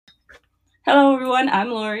Hello, everyone. I'm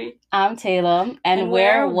Lori. I'm Taylor, and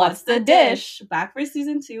we're What's the Dish? Back for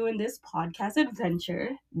season 2 in this podcast adventure.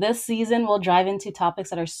 This season, we'll dive into topics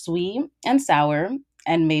that are sweet and sour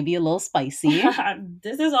and maybe a little spicy.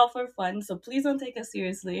 This is all for fun, so please don't take us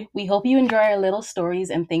seriously. We hope you enjoy our little stories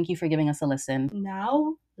and thank you for giving us a listen.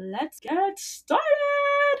 Now, let's get started.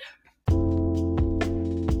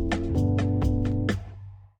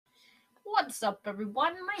 What's up,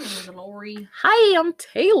 everyone? My name is Lori, Hi, I'm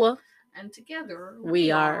Taylor. and together We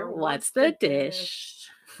are What's the Dish?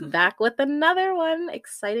 Back with another one.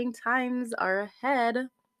 Exciting times are ahead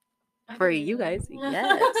for you guys.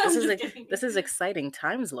 Yes, this is exciting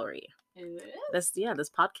times, Lori. Is it? This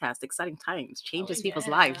podcast, exciting times, changes people's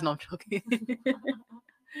yeah. lives. No, I'm joking.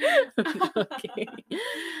 Okay.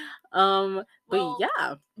 But Well,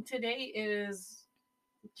 yeah, Today is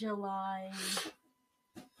July.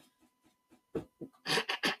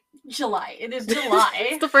 It is July.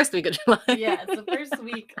 it's the first week of July. Yeah, it's the first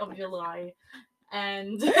week of July,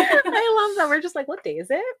 and I love that. We're just like, what day is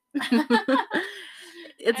it?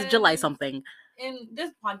 It's July And- something. in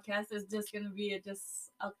this podcast is just gonna be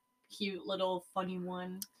just a cute little funny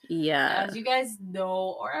one. Yeah. As you guys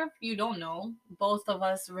know, or if you don't know, both of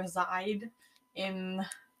us reside in the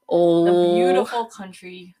Oh, beautiful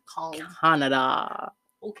country called Canada.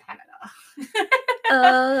 Canada.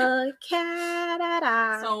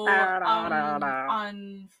 Canada. So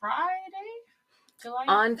on Friday, July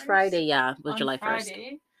On 1st? Friday, yeah, was On July 1st.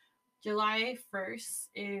 Friday, July 1st,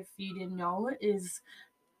 if you didn't know, is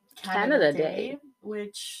Canada Day.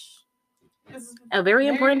 which is A very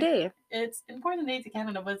important day. It's an important day to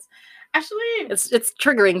Canada, but it's actually It's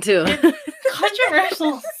triggering too. it's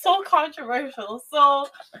controversial, so controversial. So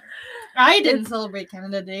I didn't celebrate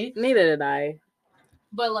Canada Day, Neither did I.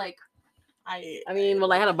 but like I mean,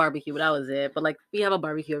 well, I had a barbecue, but that was it. But like, we have a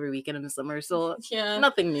barbecue every weekend in the summer, so yeah.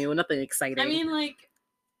 nothing new, nothing exciting. I mean, like,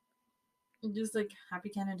 just like Happy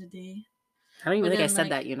Canada Day. I don't even but think I then, said like-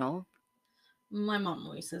 that, you know? My mom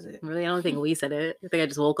always says it. Really, I don't think we said it. I think I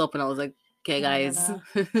just woke up and I was like, okay, guys.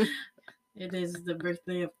 Canada. It is the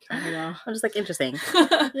birthday of Canada. I'm just like, interesting.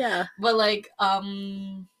 Yeah. But like,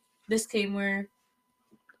 disclaimer.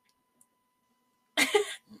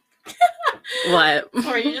 What?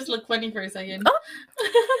 Sorry, you just look funny for a second.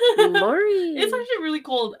 Lori. It's actually really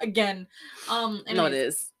cold again. No, it anyways,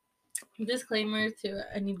 is. Disclaimer to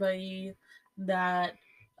anybody that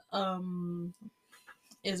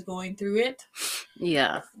is going through it.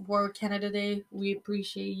 Yeah. For Canada Day, we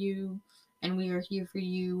appreciate you, and we are here for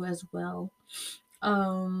you as well.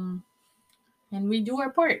 And we do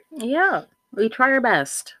our part. Yeah. We try our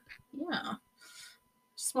best. Yeah.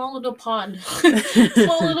 Small little pod.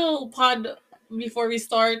 Small little pod before we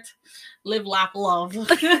start. Live, laugh, love.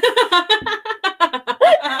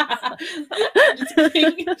 Just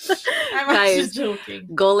kidding. I'm Guys, just joking.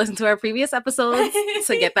 Go listen to our previous episodes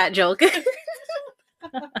to get that joke.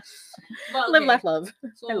 But, Live, okay, laugh, love.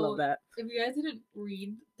 so I love that. if you guys didn't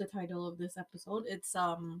read the title of this episode, it's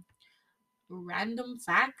random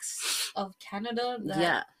facts of Canada that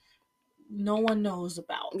Yeah. no one knows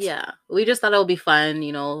about. Yeah. We just thought it would be fun,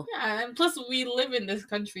 you know. Yeah, and plus we live in this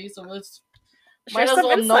country, so let's Share might as some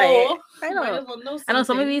well insight. know. I Might know. as well know I know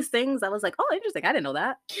some of something. these things I was like, oh, interesting. I didn't know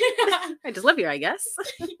that. I just live here, I guess.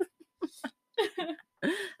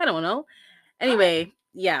 I don't know. Anyway,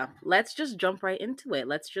 yeah, let's just jump right into it.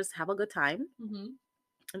 Let's just have a good time Mhm.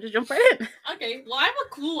 and just jump right in. Okay, well I have a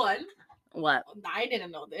cool one. What? I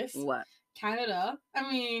didn't know this. What? Canada,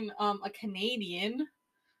 a Canadian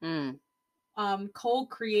Mm.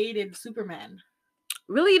 co-created Superman.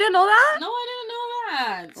 Really? You didn't know that? No, I didn't know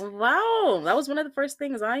that. Wow. That was one of the first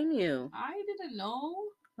things I knew. I didn't know.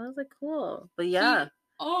 I was like, cool. But yeah.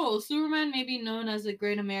 Superman may be known as a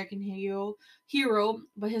great American hero,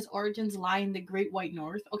 but his origins lie in the Great White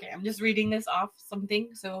North. Okay, I'm just reading this off something.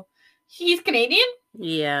 So, he's Canadian?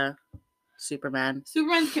 Yeah. Superman.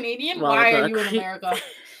 Superman's Canadian? Well, Why are look. you in America?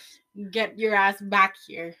 Get your ass back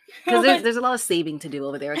here. Because there's a lot of saving to do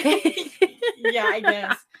over there, okay? Yeah, I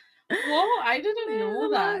guess. Well, I didn't There's a know lot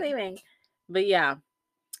of that. saving. But yeah.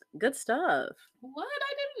 Good stuff. What?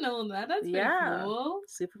 I didn't know that. That's pretty Yeah. cool.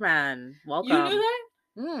 Superman. Welcome. You knew that?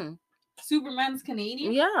 Mm. Superman's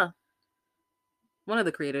Canadian? Yeah. One of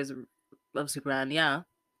the creators of Superman, yeah.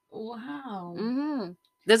 Wow. Mm-hmm.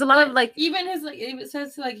 There's a lot of like even his it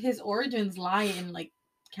says like his origins lie in like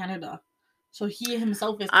Canada, so he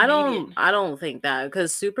himself is Canadian. I don't think that,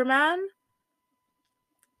 because Superman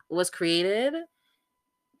was created.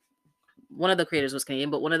 One of the creators was Canadian,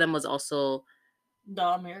 but one of them was also The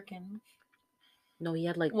American. no. He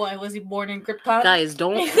had like Why was he born in Krypton? guys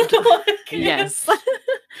don't Like, yes.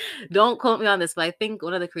 Don't quote me on this, but I think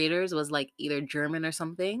one of the creators was like either German or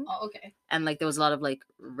something. Oh, okay. And like there was a lot of like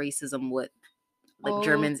racism with like Oh.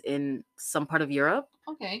 Germans in some part of Europe.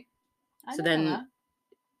 Okay. I So didn't know then that.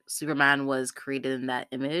 Superman was created in that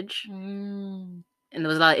image. Mm. And there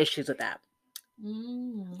was a lot of issues with that.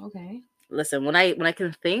 Okay. Listen, when I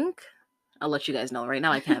can think, I'll let you guys know. Right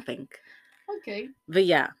now I can't think. Okay. But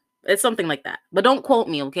yeah, it's something like that. But don't quote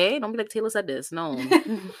me, okay? Don't be like Taylor said this. No.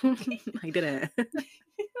 I didn't.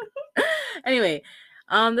 Anyway,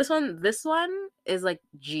 this one is like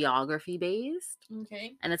geography based.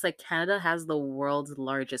 Okay. And it's like Canada has the world's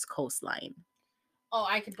largest coastline. Oh,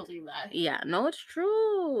 I could believe that. Yeah, no, it's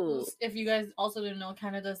true. If you guys also didn't know,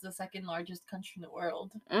 Canada is the second largest country in the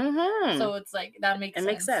world. Mm-hmm. So it's like that makes sense. It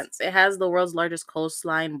makes sense. It has the world's largest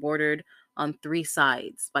coastline bordered on 3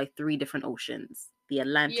 sides by 3 different oceans: the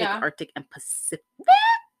Atlantic, Yeah. Arctic, and Pacific.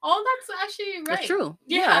 Oh, that's actually right. That's true.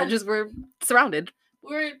 Yeah. Just we're surrounded.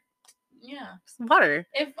 Yeah. Water.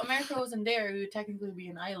 If America wasn't there, it would technically be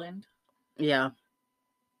an island. Yeah.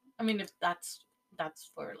 I mean, if that's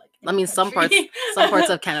for like. I mean, some parts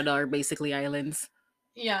of Canada are basically islands.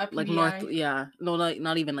 Yeah, like PBI. North. Yeah, no,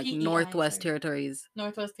 not even like PEI, Northwest sorry. Territories.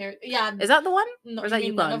 Northwest Territory. Yeah. Is that the one? No, Or is that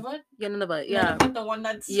you mean Yukon? Nunavut? Yeah, Nunavut. Yeah. Nunavut, the one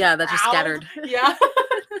that's Yeah, that's just sprawled. scattered. Yeah.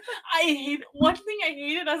 One thing I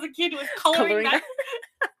hated as a kid was coloring that.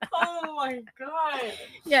 Oh my god.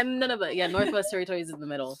 Yeah, Nunavut. Yeah, Northwest Territories is in the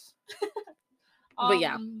middle. But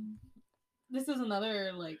yeah. This is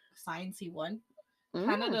another like sciencey one. Mm.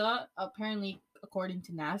 Canada, apparently, according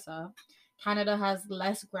to NASA, Canada has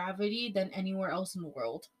less gravity than anywhere else in the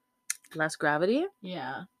world. Less gravity?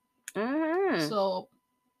 Yeah. Mm. So,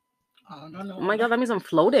 I don't know. Oh my god, that means I'm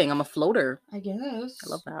floating. I'm a floater. I guess. I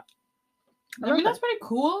love that. I mean, that's pretty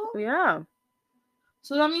cool. Yeah.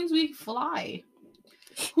 So that means we fly.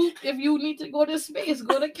 If you need to go to space,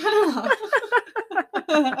 go to Canada.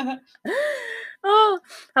 Oh,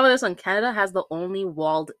 how about this one? Canada has the only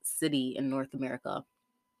walled city in North America.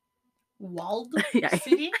 Walled Yeah,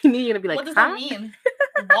 city? I knew you were gonna be like, what does huh? that mean?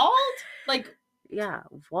 Walled? Like, yeah,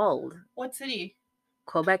 walled. what city?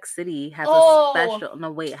 Quebec City has Oh!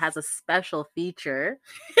 it has a special feature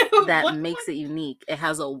What that makes it unique. It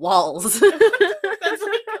has a walls. That's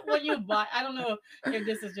like when you buy. I don't know if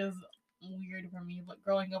this is just weird for me, but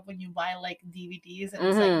growing up when you buy like DVDs and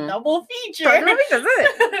it's Mhm. like double feature. That's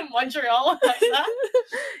it. Montreal has that.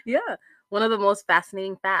 Yeah. One of the most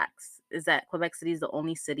fascinating facts is that Quebec City is the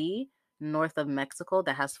only city north of Mexico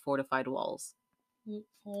that has fortified walls.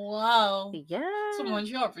 Wow. Yeah. So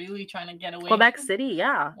Montreal really trying to get away. Quebec City,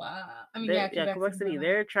 yeah. Wow. I mean, Quebec City.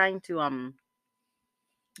 They're trying to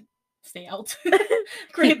stay out.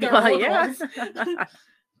 Create their own walls.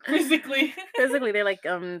 Physically. Physically, they're like,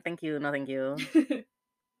 thank you, no thank you.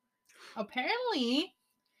 Apparently,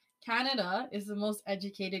 Canada is the most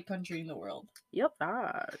educated country in the world. Yep,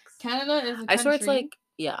 facts. Canada is a country... I swear it's like,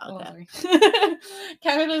 yeah, okay. Oh,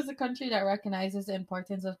 Canada is a country that recognizes the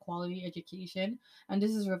importance of quality education, and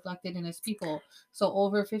this is reflected in its people. So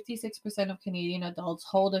over 56% of Canadian adults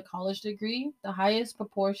hold a college degree, the highest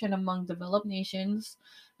proportion among developed nations,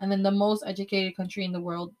 and then the most educated country in the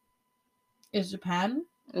world is Japan.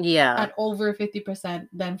 Yeah. At over 50%,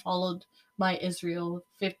 then followed by Israel,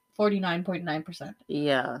 49.9%.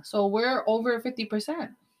 Yeah. So we're over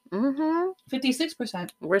 50%. 56%.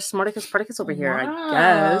 We're Smarticus Spartacus over here,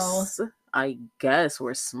 Wow. I guess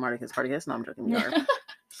we're Smarticus Spartacus. No, I'm joking. We are.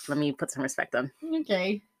 Let me put some respect on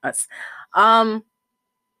Okay. us.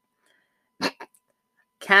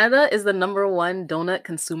 Canada is the #1 donut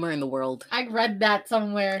consumer in the world. I read that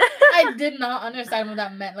somewhere. I did not understand what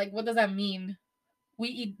that meant. Like, what does that mean? We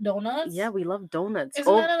eat donuts? Yeah, we love donuts.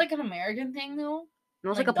 Isn't that like an American thing, though? No,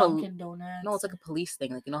 it's like like a Dunkin' Donuts. No, it's like a police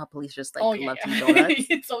thing. Like, you know how police just like love to eat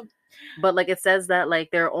donuts. So... But like it says that like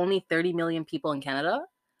there are only 30 million people in Canada,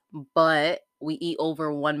 but we eat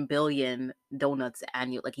over 1 billion donuts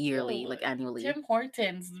yearly. Tim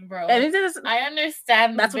Hortons, bro. And it is, I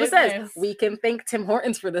understand. That's what it says. We can thank Tim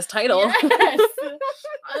Hortons for this title. Yes.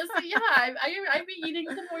 Honestly, yeah. I be eating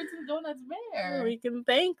Tim Hortons donuts there. We can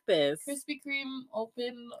thank this. Krispy Kreme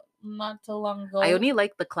opened not too long ago. I only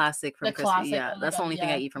like the classic from Krispy Kreme. Yeah, oh that's the only thing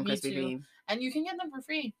I eat from me Krispy too. Kreme. And you can get them for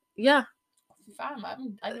free. Yeah. Fam,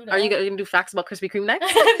 I do that. Are you gonna do facts about Krispy Kreme next?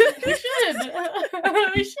 We should.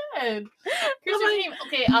 We should. Krispy Kreme.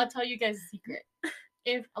 Okay, I'll tell you guys a secret.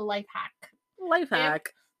 If a life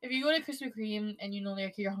hack. If you go to Krispy Kreme and you know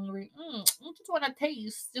like you're hungry, I just want to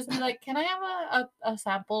taste. Just be like, can I have a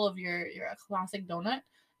sample of your classic donut? And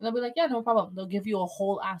they'll be like, yeah, no problem. They'll give you a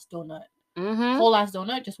whole ass donut. Mm-hmm. Whole ass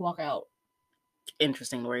donut. Just walk out.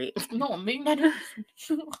 Interesting, Lori. No, I'm being that.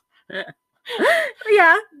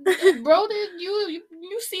 Yeah. Bro, did you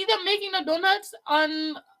see them making the donuts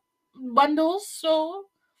on bundles? So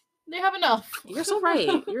they have enough. You're so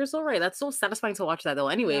right. You're so right. That's so satisfying to watch that though.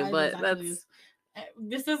 Anyway, Yeah, it but is, actually that's is.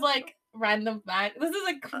 This is like random fact. This is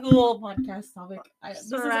a cool podcast topic. This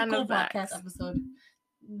is a random cool podcast facts. episode.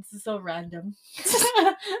 This is so random.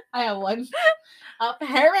 I have one.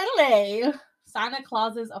 Apparently, Santa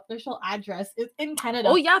Claus's official address is in Canada.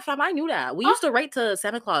 Oh yeah, fam, I knew that. We used to write to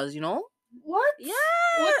Santa Claus, you know? What? Yeah.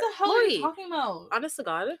 What the hell are Lori. you talking about? Honest to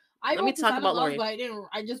God. I Let me wrote to talk Santa about Claus, Lori. but I didn't.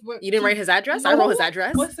 I just wrote. You didn't write his address? I wrote his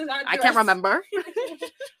address. What's his address? I can't remember.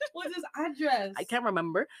 What's his address? I can't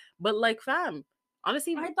remember. But like, fam,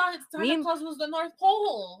 honestly, I thought Santa Claus was the North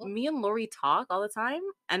Pole. Me and Lori talk all the time,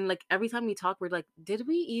 and like every time we talk, we're like, did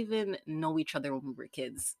we even know each other when we were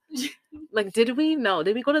kids? Like, did we know?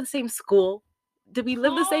 Did we go to the same school? Did we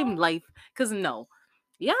live the same life? Because no.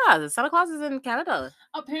 Yeah, Santa Claus is in Canada.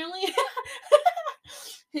 Apparently,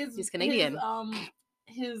 he's Canadian.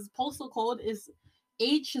 His postal code is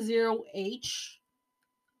H0H.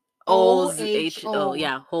 Oh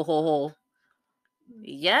yeah, ho.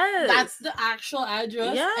 Yes, that's the actual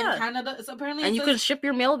address. Yeah, in Canada. It's apparently, and you can ship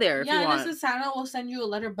your mail there if you want. Yeah, this is Santa will send you a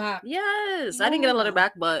letter back. Yes, I didn't get a letter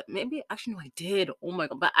back, but maybe actually no, I did. Oh my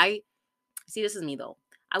god! But I see, this is me though.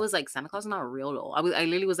 I was like, Santa Claus is not real though. I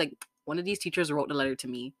literally was like, one of these teachers wrote the letter to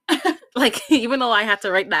me. Like, even though I had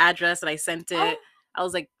to write the address and I sent it, I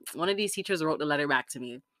was like, one of these teachers wrote the letter back to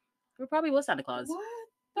me. It probably was Santa Claus. What?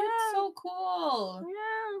 That's so cool.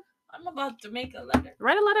 Yeah. I'm about to make a letter.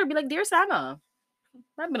 Write a letter. Be like, Dear Santa.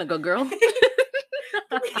 I've been a good girl. Please.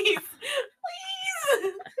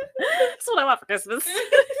 That's what I want for Christmas.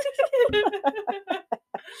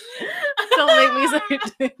 Don't make me start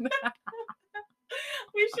doing that.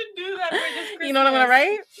 We should do that for this Christmas. You know what I'm gonna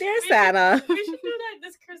write? Dear Santa. We should do that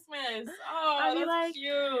this Christmas. Oh, I'll be that's like,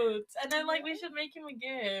 cute. And then like we should make him a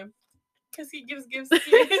gift. Because he gives gifts to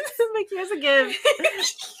kids. Like, here's a gift.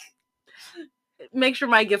 Make sure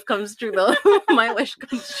my gift comes true though. My wish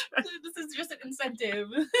comes true. This is just an incentive.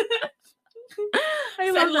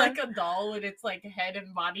 I Send love like a doll with its like head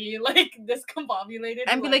and body like discombobulated.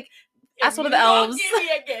 And be like, ask one of the elves. Give me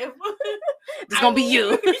a gift. It's gonna be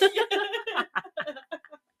you.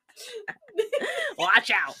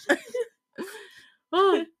 Watch out.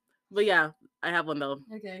 But yeah, I have one though.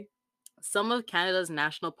 Okay. Some of Canada's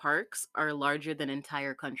national parks are larger than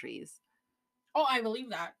entire countries. Oh, I believe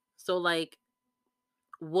that. So like,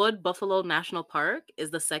 Wood Buffalo National Park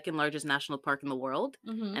is the second largest national park in the world,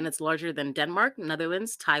 and it's larger than Denmark,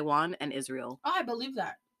 Netherlands, Taiwan, and Israel. Oh, I believe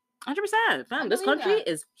that. 100%. Fam, this country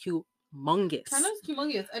is humongous. Canada's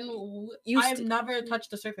humongous, and I've never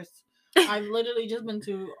touched the surface. I've literally just been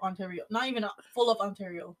to Ontario, not even full of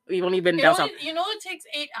Ontario. You've only been down south. You know, it takes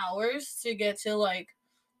 8 hours to get to like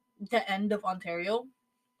the end of Ontario.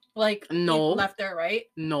 Like, no, left or right?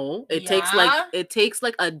 No, it takes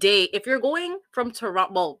like a day. If you're going from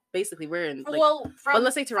Toronto, well, basically we're in like, but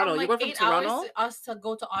let's say Toronto. You go from Toronto. Us to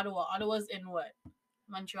go to Ottawa. Ottawa's in what?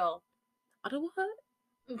 Montreal. Ottawa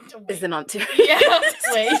is in Ontario. Yeah,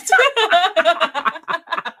 wait.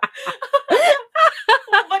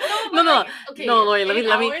 No. Okay, no, Lori.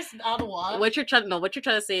 Let me. Ottawa. What you're trying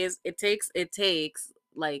to say is it takes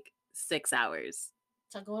like 6 hours.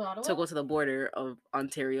 To go to Ottawa? To go to the border of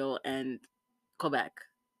Ontario and Quebec.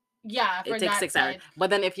 Yeah, it takes 6 hours. But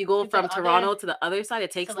then if you go from Toronto to the other side,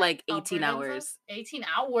 it takes like 18 hours. 18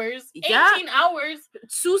 hours? Yeah. 18 hours?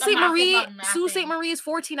 Sault Ste. Marie is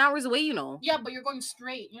 14 hours away, you know. Yeah, but you're going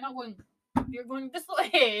straight. You're going this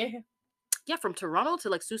way. Yeah, from Toronto to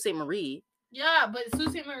like Sault Ste. Marie. Yeah, but Sault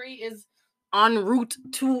Ste. Marie is en route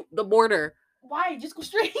to the border. Why? Just go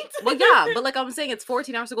straight. Well, yeah, but like I'm saying, it's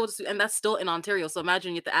 14 hours to go to, and that's still in Ontario. So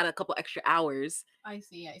imagine you have to add a couple extra hours. I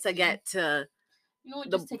see. To get to. You know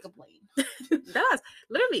what? Just take a plane. That's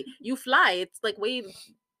literally, you fly. It's like way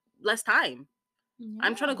less time. Yeah.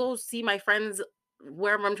 I'm trying to go see my friends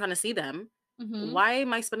wherever I'm trying to see them. Mm-hmm. Why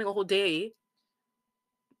am I spending a whole day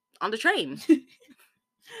on the train?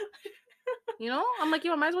 You know, I'm like,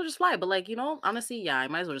 I might as well just fly. But like, honestly, yeah, I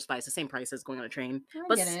might as well just fly. It's the same price as going on a train.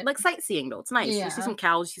 But like sightseeing though, it's nice. Yeah. You see some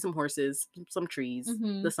cows, you see some horses, some trees,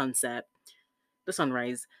 the sunset, the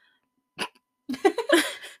sunrise.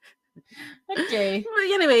 Okay. But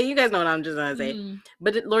anyway, you guys know what I'm just gonna say.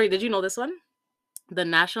 But Lori, did you know this one? The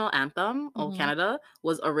national anthem of Canada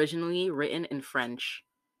was originally written in French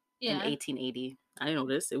in 1880. I didn't know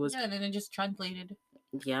this. It was and then it just translated.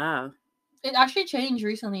 Yeah. It actually changed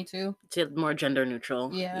recently too. To more gender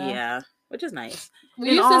neutral. Yeah. Which is nice.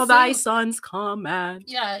 In all thy sons command.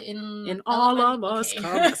 Yeah, in all of us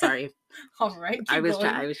come. Sorry. All right. I was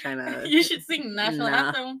going. trying to. You should sing national Nah,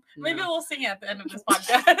 anthem. Maybe nah. we'll sing it at the end of this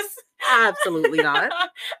podcast. Absolutely not.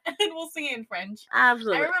 And then we'll sing it in French.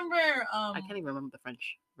 Absolutely. I remember. I can't even remember the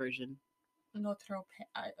French version. Notre Père.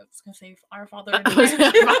 I was gonna say Our Father. I was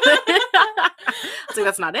like,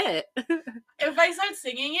 that's not it. If I start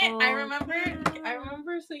singing it, I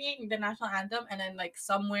remember singing the national anthem, and then like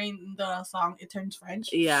somewhere in the song it turns French.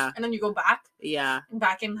 Yeah. And then you go back. Yeah.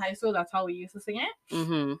 Back in high school, that's how we used to sing it.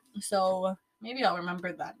 Mm-hmm. So maybe I'll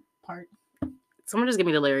remember that part. Someone just give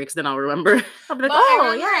me the lyrics, then I'll remember. I'll be like, But I oh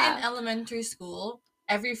remember yeah. in elementary school,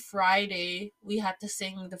 every Friday we had to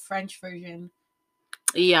sing the French version.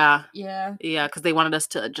 Yeah. Yeah. Yeah, because they wanted us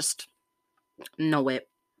to just know it.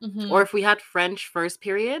 Mm-hmm. Or if we had French first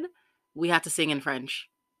period, we had to sing in French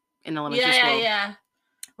in elementary school. Yeah.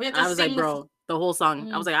 We had to I was like, bro, the whole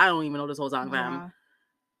song. I was like, I don't even know this whole song, fam.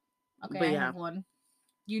 Okay, But I yeah. have one.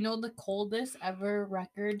 You know the coldest ever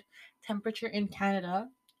record temperature in Canada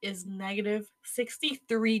is negative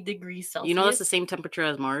 63 degrees Celsius. You know that's the same temperature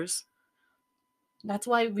as Mars? That's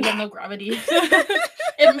why we have no gravity.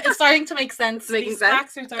 It's starting to make sense. Making These sense?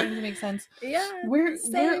 facts are starting to make sense. Yeah. Where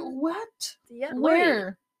same. what? Yeah.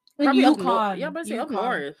 Where? In Probably up Yukon. north. Yeah, but say up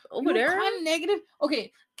north. Over there. Yukon negative.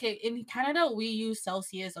 Okay. In Canada we use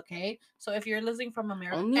Celsius. Okay, so if you're listening from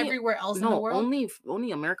America, everywhere else in the world,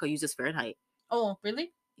 only America uses Fahrenheit. Oh,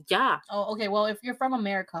 really? Yeah. Oh, okay. Well, if you're from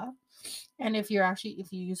America, and if you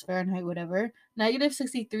use Fahrenheit, whatever, negative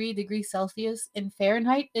 63 degrees Celsius in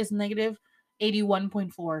Fahrenheit is negative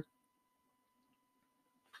 81.4.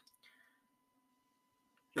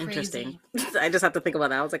 Interesting. I just have to think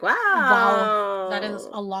about that. I was like, wow. Wow. That is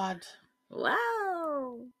a lot.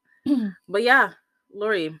 Wow. But yeah,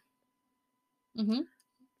 Lori. Mm-hmm.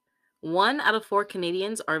 1 out of 4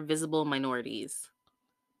 Canadians are visible minorities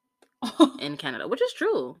in Canada, which is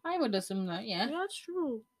true. I would assume that, yeah. Yeah, it's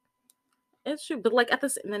true. It's true. But like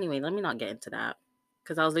anyway, let me not get into that.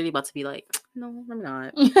 Because I was literally about to be like, no, let me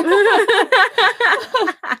not.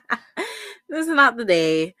 This is not the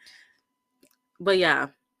day. But yeah.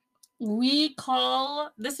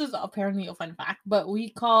 This is apparently a fun fact, but we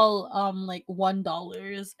call like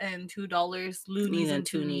 $1 and $2 loonies and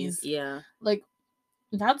toonies. Yeah. Like,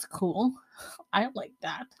 that's cool. I like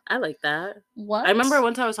that. I like that. What? I remember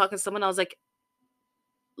one time I was talking to someone, I was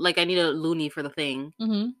like I need a loony for the thing.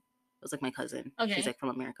 Mm-hmm. It was like my cousin. Okay. She's like from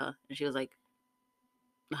America. And she was like,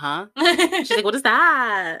 huh? She's like, what is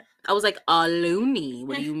that? I was like, a loony.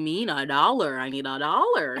 What do you mean? $1? I need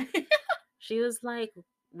 $1. She was like,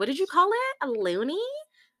 what did you call it? A loony?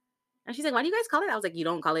 And she's like, why do you guys call it? I was like, you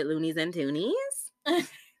don't call it loonies and toonies?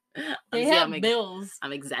 They have bills.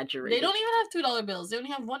 I'm exaggerating. They don't even have $2 bills. They only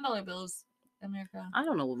have $1 bills in America. I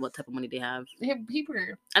don't know what type of money they have. They have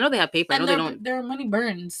paper. I know they have paper. And I know they don't. Their money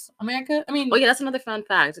burns. America, I mean. Oh yeah, that's another fun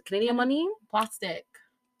fact. Canadian money? Plastic.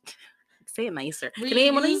 Say it nicer. Reuse,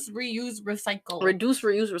 Canadian money? Reuse, recycle. Reduce,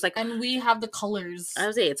 reuse, recycle. And we have the colors. I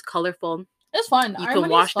would say it's colorful. It's fun. You can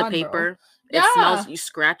wash the paper. It smells. You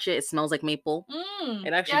scratch it. It smells like maple.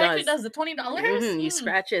 It actually does. The $20. You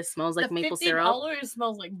scratch it. It smells like maple syrup. $50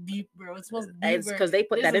 smells like deep, bro. It smells deep. It's because they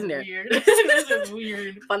put that in there. Weird. This is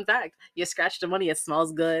weird. Fun fact: you scratch the money. It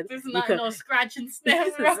smells good. This is not no scratch and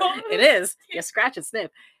sniff, bro. It is. You scratch and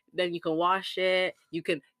sniff. Then you can wash it. You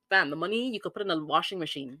can, the money you can put in a washing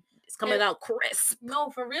machine. It's coming out crisp. No,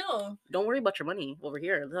 for real. Don't worry about your money over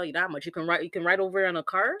here. I'll tell you that much. You can ride over in a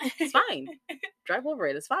car. It's fine. Drive over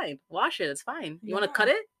it. It's fine. Wash it. It's fine. You want to cut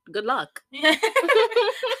it? Good luck. Yeah.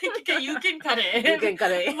 You can cut it. You can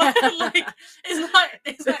cut it. But like,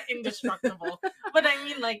 it's not indestructible. But I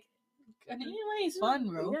mean, like, Canadian money is fun,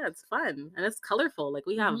 bro. Yeah, it's fun and it's colorful. Like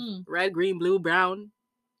we have red, green, blue, brown.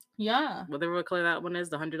 Yeah. Whatever color that one is,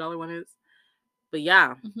 the $100 one is. But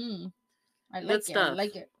yeah. Mm-hmm. I like Good it. stuff. I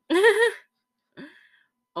like it.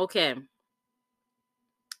 Okay.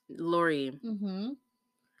 Lori. Mm-hmm.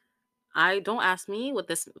 Don't ask me what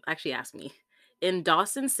this actually asked me. In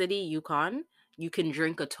Dawson City, Yukon, you can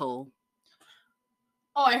drink a toe.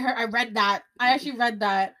 Oh, I read that. I actually read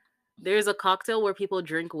that. There's a cocktail where people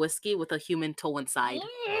drink whiskey with a human toe inside.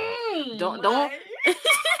 Don't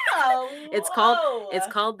It's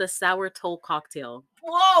called the sour toe cocktail.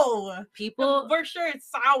 Whoa. People for sure it's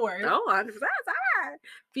sour. Oh, 100% sour.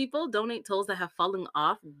 People donate toes that have fallen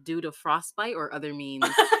off due to frostbite or other means.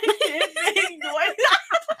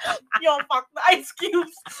 Yo, fuck the ice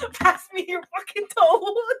cubes. Pass me your fucking toe.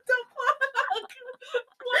 What the fuck?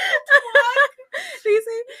 What the fuck?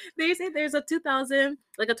 They say there's a 2,000,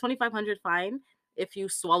 like a 2,500 fine if you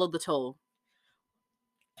swallow the toe.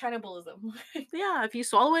 cannibalism. Yeah, if you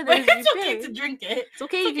swallow it, But then it's you okay pay. to drink it. It's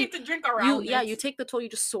okay It's if okay to drink around it. you take the toll, you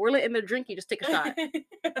just swirl it in the drink, you just take a shot.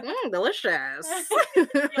 Delicious. Yo,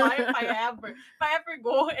 if I ever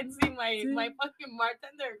go and see my fucking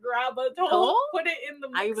bartender grab a toll, put it in the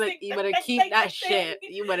mixing, I'm like, you better keep that shit.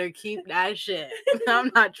 You better keep that shit.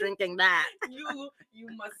 I'm not drinking that. You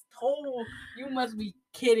must toll. You must be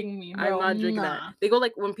kidding me, bro. I'm not drinking Nah. that. They go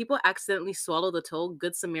like, when people accidentally swallow the toll,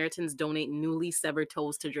 Good Samaritans donate newly severed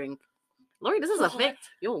toes to drink. Lori, this is a thing.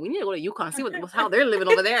 Yo, we need to go to Yukon, see how they're living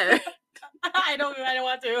over there. I don't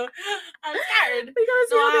want to. I'm scared. We gotta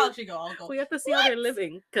see I'll actually go. I'll go. We have to see how they're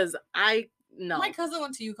living. Because no. My cousin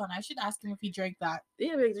went to Yukon. I should ask him if he drank that.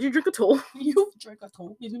 Yeah, like, did you drink a toll? You drank a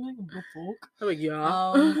toll? He's like a good folk. I'm like,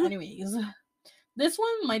 yeah. Anyways, this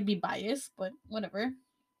one might be biased, but whatever.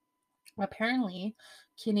 Apparently,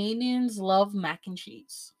 Canadians love mac and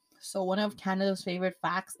cheese. So one of Canada's favorite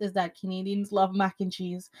facts is that Canadians love mac and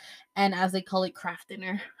cheese, and as they call it, Kraft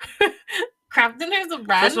Dinner. Kraft Dinner is a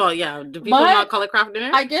brand. First of all, yeah. Do people not call it Kraft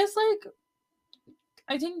Dinner? I guess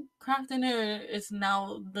I think Kraft Dinner is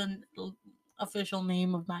now the official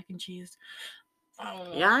name of mac and cheese.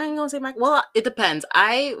 Yeah, I ain't gonna say mac. Well, it depends.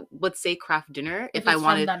 I would say Kraft Dinner if I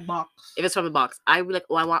wanted that box. If it's from the box, I would like.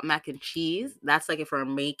 Oh, I want mac and cheese. That's like if I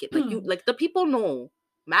make it. Like you, like the people know.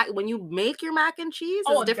 When you make your mac and cheese,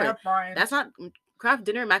 it's different. That's not Kraft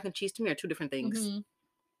Dinner and mac and cheese to me are two different things. Mm-hmm.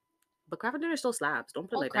 But Kraft Dinner still slaps. Don't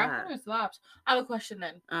put it like Kraft that. Dinner slaps. I have a question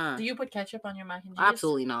then. Do you put ketchup on your mac and cheese?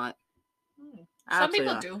 Absolutely not. Some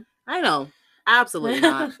people do. I know. Absolutely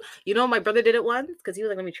not. You know, my brother did it once because he was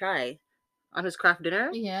like, "Let me try." On his Kraft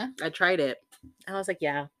Dinner. Yeah. I tried it. And I was like,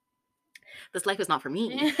 yeah, this life is not for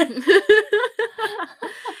me.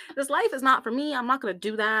 This life is not for me. I'm not going to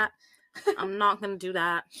do that. I'm not going to do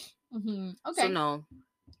that. Mm-hmm. Okay. So no.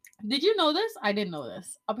 Did you know this? I didn't know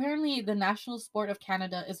this. Apparently, the national sport of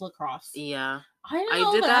Canada is lacrosse. Yeah.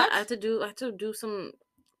 I did that. I had to do some,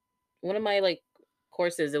 one of my like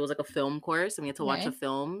courses. It was like a film course. And we had to watch a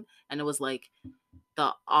film. And it was like,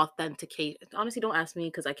 the authentication. Honestly, don't ask me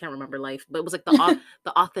because I can't remember life. But it was like the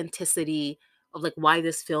authenticity of like why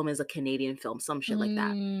this film is a Canadian film, some shit like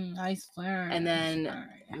that. I swear. And then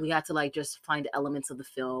we had to like just find elements of the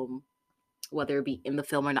film, whether it be in the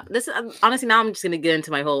film or not. This honestly, now I'm just gonna get into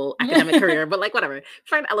my whole academic career, but like whatever.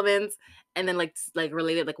 Find elements and then like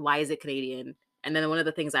related like why is it Canadian? And then one of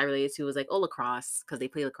the things I related to was like, lacrosse, because they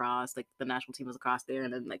play lacrosse, like the national team was lacrosse there,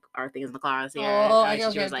 and then like our thing is lacrosse here.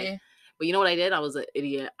 Okay. But you know what I did? I was an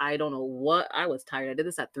idiot. I don't know what. I was tired. I did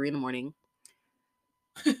this at 3 a.m.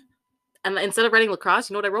 And instead of writing lacrosse,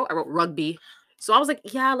 you know what I wrote? I wrote rugby. So I was like,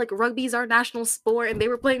 yeah, like rugby's our national sport. And they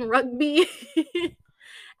were playing rugby.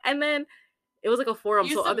 And then it was like a forum.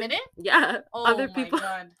 You submitted? Other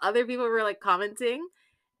people were like commenting.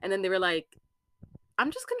 And then they were like,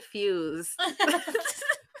 I'm just confused.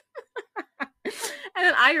 And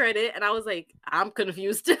then I read it and I was like, I'm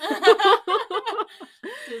confused too.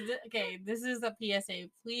 Okay, this is a PSA.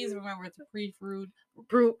 Please remember to proofread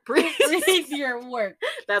your work.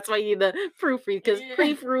 That's why you need the proofread, because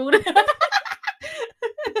proofread.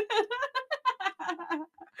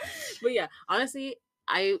 But yeah, honestly,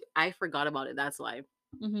 I forgot about it. That's why.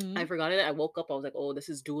 Mm-hmm. I forgot it. I woke up. I was like, oh, this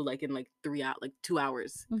is due like in like 2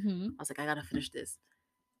 hours. Mm-hmm. I was like, I gotta finish this.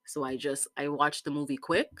 So I watched the movie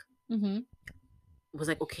quick. Mm-hmm. Was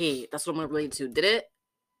like, okay, that's what I'm gonna relate to. Did it?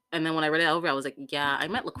 And then when I read it over, I was like, yeah, I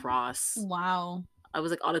meant lacrosse. Wow. I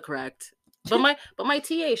was like autocorrect. But my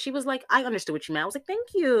TA, she was like, I understood what you meant. I was like,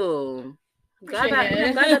 thank you. Glad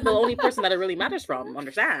that the only person that it really matters from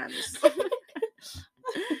understands.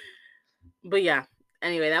 But yeah.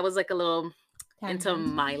 Anyway, that was like a little into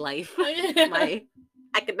my life. My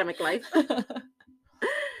academic life.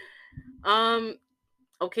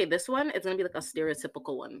 Okay, this one is gonna be like a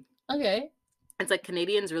stereotypical one. Okay. It's like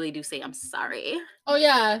Canadians really do say I'm sorry. Oh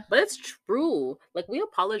yeah. But it's true. Like we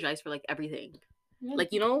apologize for like everything. Yeah.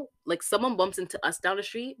 Like, you know, like someone bumps into us down the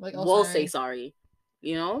street, like, we'll say sorry.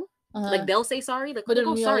 You know? Like they'll say sorry, like,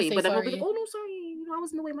 oh, sorry. But then we'll be like, oh no, sorry. You know, I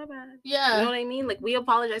was in the way, my bad. Yeah. You know what I mean? Like we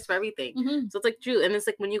apologize for everything. Mm-hmm. So it's like true. And it's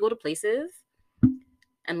like when you go to places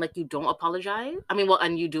and like you don't apologize. I mean, well,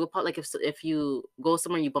 and you do apologize. Like if you go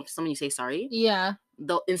somewhere and you bump into someone, you say sorry. Yeah.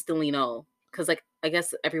 They'll instantly know. Because, like, I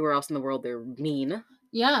guess everywhere else in the world, they're mean.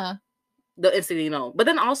 Yeah. They'll instantly know. But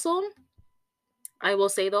then also, I will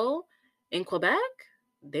say, though, in Quebec,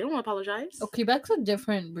 they don't apologize. Oh, Quebec's a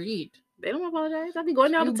different breed. They don't apologize. I'll be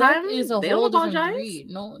going there all the time. Is a they whole don't apologize. Different breed.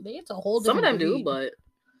 No, it's a whole different breed. Some of them breed. do, but...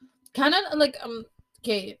 Canada, like,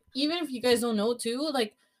 okay, even if you guys don't know, too,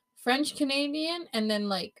 like, French-Canadian and then,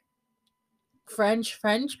 like, French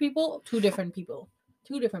people, two different people.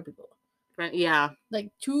 Yeah.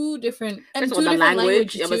 Like two different and First of two all, the different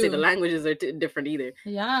language. languages I'm gonna say the too. languages are different either.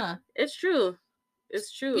 Yeah. It's true.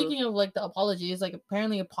 It's true. Speaking of like the apologies, like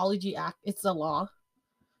apparently Apology Act, it's a law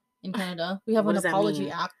in Canada. We have What an does that Apology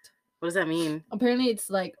mean? Act. What does that mean? Apparently it's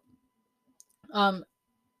like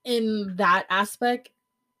in that aspect,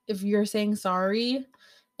 if you're saying sorry,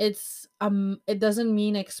 it's it doesn't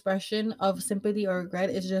mean expression of sympathy or regret.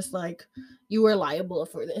 It's just like you were liable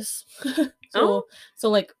for this. So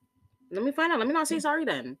like let me find out. Let me not say sorry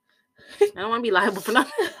then. I don't want to be liable for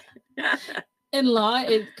nothing. in law,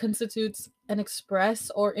 it constitutes an express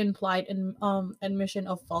or implied admission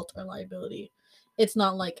of fault or liability. It's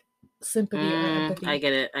not like sympathy or empathy. I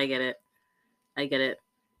get it.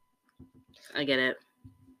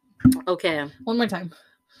 Okay. One more time.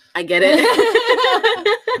 I get it.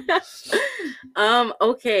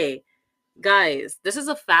 Okay. Guys, this is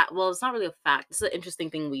a fact. Well, it's not really a fact. This is an interesting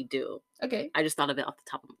thing we do. Okay. I just thought of it off the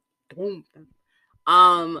top of my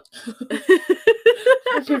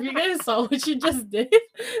If you guys saw what you just did,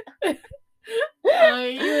 you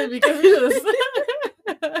would be confused.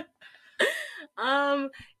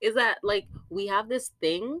 Is that like we have this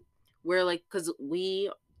thing where like because we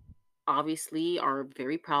obviously are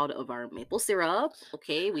very proud of our maple syrup.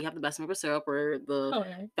 Okay, we have the best maple syrup. We're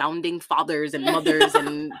the founding fathers and mothers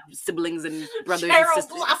and siblings and brothers and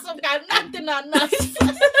sisters. Blossom got nothing on us.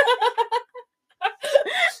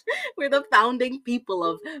 We're the founding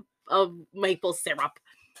people of maple syrup.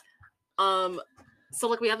 So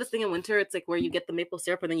like we have this thing in winter. It's like where you get the maple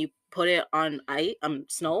syrup and then you put it on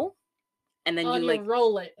snow. And then you like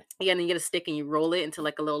roll it. Yeah, and then you get a stick and you roll it into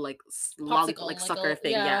like a little like lollipop, like sucker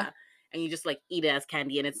thing. Yeah. And you just like eat it as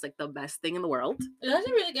candy, and it's like the best thing in the world. It's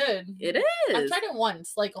actually really good. It is. I've tried it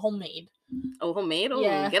once, like homemade. Oh, homemade? Oh,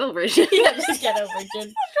 yeah. Ghetto version. Yeah, just ghetto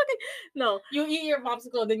version. No. You eat your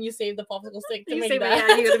popsicle, then you save the popsicle stick to make that.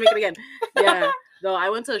 Yeah, you gotta make it again. Yeah. No, I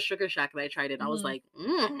went to a sugar shack and I tried it. And I was like,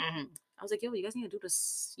 I was like, yo, you guys need to do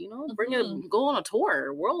this, bring it, go on a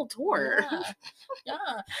tour, world tour. Yeah.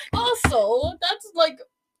 Also, that's like,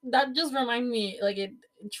 that just reminded me, like it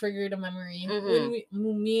triggered a memory.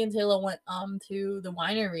 When me and Taylor went to the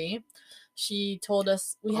winery, she told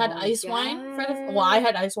us we had ice wine for I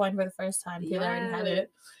had ice wine for the first time. Taylor already had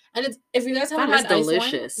it. And it's, if you guys haven't had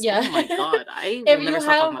delicious. Ice wine, oh my god! If you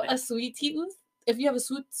have a sweet tooth, if you have a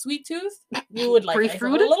sweet tooth, you would like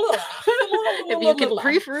pre-fruit. If you can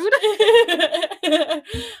pre-fruit.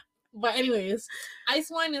 But anyways, ice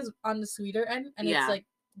wine is on the sweeter end, and it's like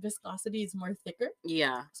viscosity is more thicker.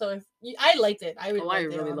 Yeah. So if I liked it, I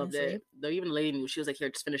really loved it. Though even the lady knew, she was like, "Here,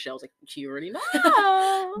 just finish it." I was like, "She already know."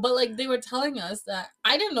 But like they were telling us that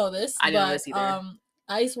I didn't know this. I didn't know this either.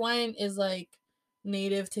 Ice wine is like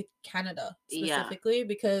native to Canada specifically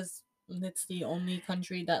because it's the only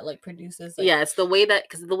country that like produces. Like, it's the way that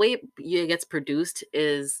because the way it gets produced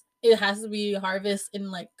is it has to be harvested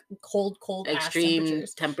in like cold extreme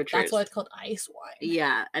temperatures. That's why it's called ice wine.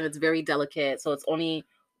 Yeah, and it's very delicate, so it's only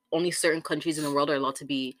certain countries in the world are allowed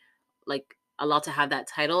to have that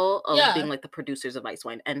title of being like the producers of ice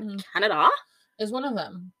wine, and Canada is one of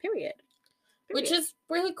them. Period. Which is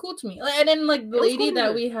really cool to me. And then like the lady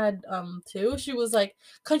that we had too, she was like,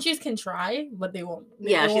 countries can try, but they won't.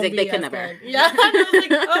 She's like, they can never. Good. Yeah. And I was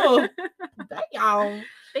like, oh, damn.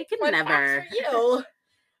 They can never. For you.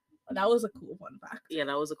 That was a cool fun fact. Yeah,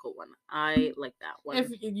 that was a cool one. I like that one. If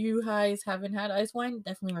you guys haven't had ice wine,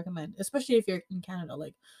 definitely recommend. Especially if you're in Canada.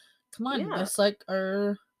 Like, come on. That's like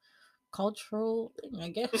our cultural thing, I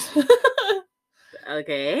guess.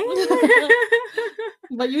 Okay.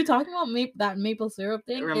 But you talking about that maple syrup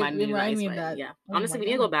thing? Reminded me of that. Yeah. Oh, honestly, we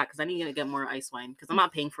need to go back because I need to get more ice wine because I'm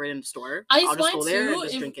not paying for it in the store. I'll just go there and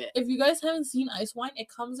just drink it. If you guys haven't seen ice wine, it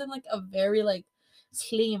comes in like a very like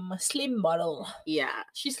slim bottle. Yeah.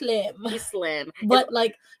 She's slim. But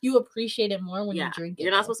like you appreciate it more when you drink it.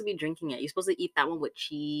 You're not supposed to be drinking it. You're supposed to eat that one with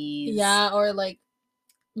cheese. Yeah, or like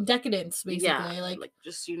decadence basically. Yeah, like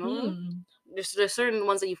just there's certain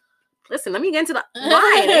ones that you listen. Let me get into the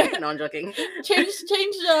wine. No, I'm joking. Change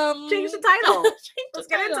the title. Let's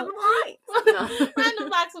get into the wine. Random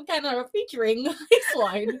Facts of Canada featuring ice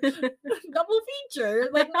wine. Double feature,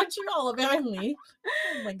 like Montreal apparently.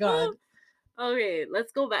 Oh my god. Okay,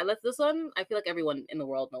 let's go back. This one, I feel like everyone in the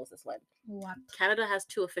world knows this one. What? Canada has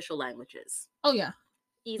 2 official languages. Oh yeah.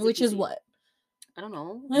 Easy Which peasy. is what? I don't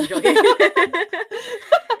know. I'm joking.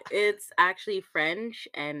 It's actually French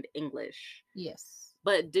and English. Yes.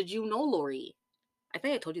 But did you know, Lori? I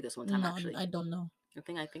think I told you this one time, actually. I don't know. I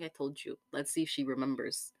think I told you. Let's see if she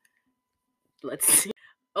remembers. Let's see.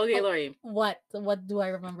 Okay, Lori. What do I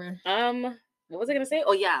remember? What was I gonna say?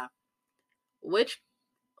 Oh yeah. Which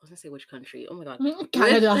was gonna say which country. Oh my god.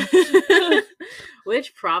 Canada.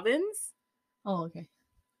 Which province Oh, okay.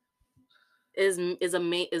 is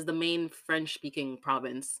the main French speaking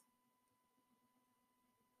province?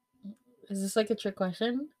 Is this like a trick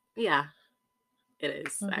question? Yeah, it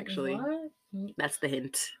is actually. What? That's the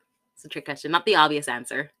hint. It's a trick question, not the obvious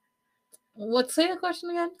answer. Say the question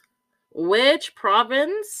again? Which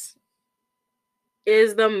province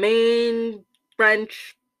is the main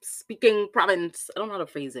French speaking province? I don't know how to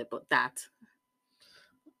phrase it, but that.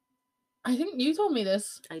 I think you told me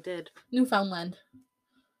this. I did. Newfoundland.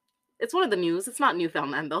 It's one of the news. It's not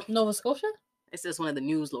Newfoundland though. Nova Scotia? It's just one of the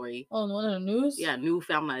news, Lori. Oh, one of the news? Yeah,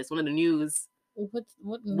 Newfoundland. It's one of the news.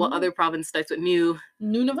 What other province starts with new?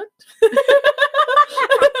 Nunavut?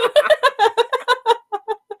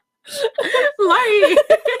 Lori.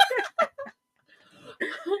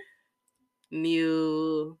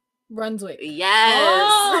 New Brunswick. Yes.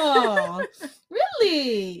 Oh,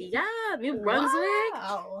 really? Yeah, New Brunswick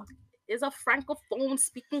Wow. is a francophone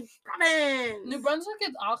speaking province. New Brunswick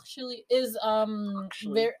is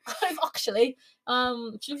very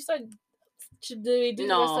should we do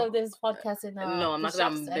the rest of this podcast in no, I'm not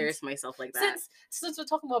gonna Bishops embarrass sense? myself like that. Since we're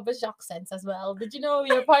talking about Bishops sense as well, did you know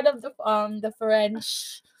you're part of the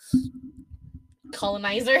French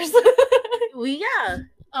colonizers? Yeah.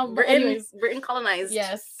 Britain colonized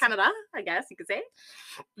Canada, I guess you could say.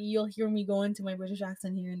 You'll hear me go into my British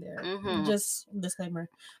accent here and there. Mm-hmm. Just disclaimer.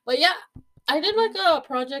 But yeah, I did like a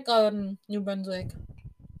project on New Brunswick,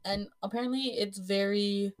 and apparently it's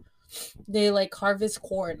they like harvest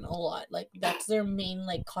corn a lot. Like that's their main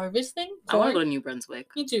like harvest thing. Corn? I want to go to New Brunswick.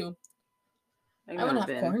 Me too. I want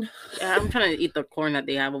to have corn. Yeah, I'm trying to eat the corn that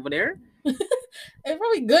they have over there. It's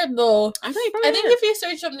probably good though. I think if you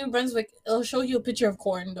search up New Brunswick, it'll show you a picture of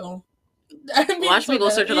corn though. Watch me go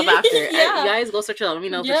search it up after. Yeah. You guys go search it up. Let me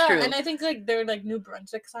know if it's true. And I think like their like New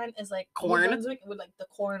Brunswick sign is like corn. New Brunswick with like the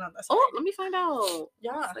corn on the side. Oh, let me find out.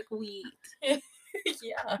 Yeah, it's like wheat.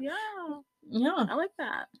 Yeah. I like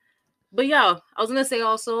that. But yeah, I was gonna say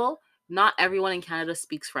also, not everyone in Canada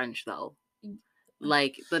speaks French though.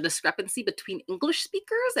 Like the discrepancy between English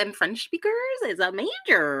speakers and French speakers is a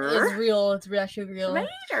major. It's real. It's actually real.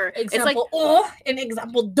 Major. Example, it's like an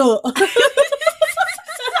example, duh. I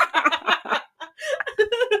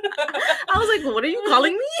was like, what are you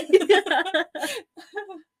calling me?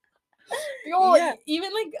 Yo,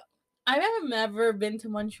 even like I have never been to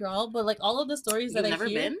Montreal, but like all of the stories that I hear.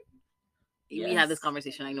 Been? Yes. We had this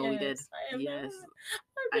conversation. I know we did. Yes.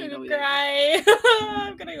 I'm gonna cry.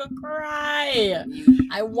 I'm gonna go cry.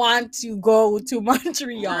 I want to go to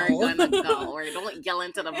Montreal. We're gonna go. Don't yell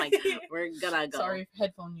into the mic. We're gonna go. Sorry,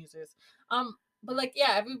 headphone users. But like,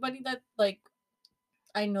 yeah, everybody that like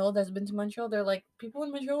I know that's been to Montreal, they're like, people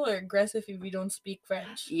in Montreal are aggressive if you don't speak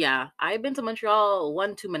French. Yeah, I've been to Montreal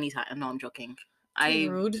one too many times. No, I'm joking.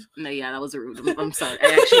 Rude. No, yeah, that was rude. I'm sorry.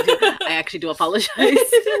 I actually do apologize.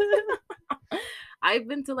 I've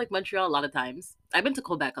been to like Montreal a lot of times. I've been to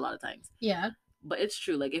Quebec a lot of times. Yeah. But it's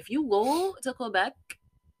true. Like if you go to Quebec,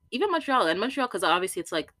 even Montreal, because obviously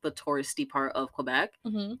it's like the touristy part of Quebec.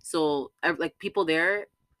 Mm-hmm. So like people there,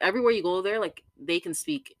 everywhere you go there, like they can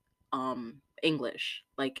speak English.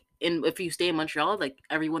 Like if you stay in Montreal, like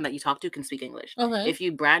everyone that you talk to can speak English. Okay. If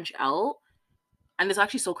you branch out, and it's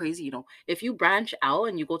actually so crazy, if you branch out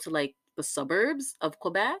and you go to like the suburbs of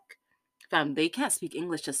Quebec, fam, they can't speak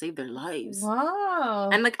English to save their lives. Wow.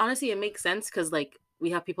 And like honestly, it makes sense because like we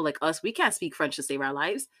have people like us, we can't speak French to save our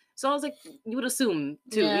lives. So I was like, you would assume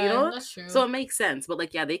too, That's true. So it makes sense. But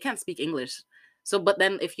like, yeah, they can't speak English. So, but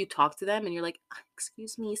then if you talk to them and you're like,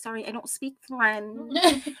 excuse me, sorry, I don't speak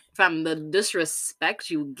French. From the disrespect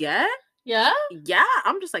you get. Yeah? Yeah.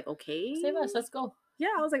 I'm just like, okay. Save us, let's go.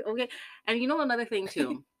 Yeah, I was like, okay. And another thing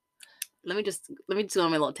too. let me do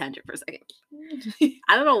on my little tangent for a second.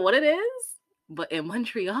 I don't know what it is, but in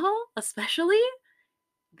Montreal, especially,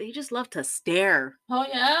 they just love to stare. Oh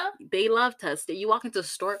yeah? They love to stare. You walk into a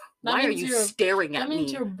store, why are you staring at me? That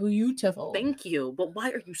means you're beautiful. Thank you. But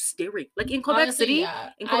why are you staring? Like in Quebec City,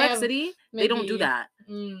 they don't do that.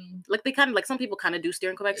 Like they kind of like some people kind of do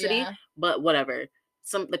stare in Quebec City, but whatever.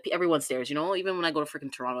 Everyone stares, even when I go to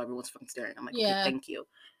freaking Toronto, everyone's fucking staring. I'm like, okay, thank you.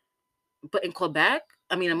 But in Quebec,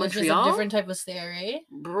 in Montreal, a different type of stare, eh?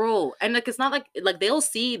 Bro. And like it's not like they'll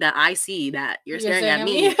see that I see that you're staring at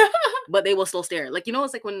me, but they will still stare. Like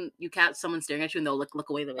it's like when you catch someone staring at you and they'll look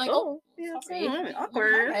away. They're like, oh, yeah,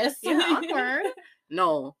 awkward. Yeah, awkward.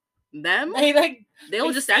 No, them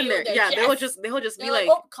they'll just stand there. Yeah, they'll just be like,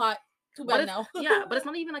 oh, caught. Too bad now. Yeah, but it's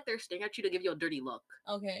not even like they're staring at you to give you a dirty look.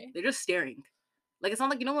 Okay. They're just staring. Like, it's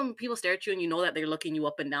not like, when people stare at you and you know that they're looking you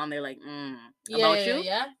up and down, they're like, about you?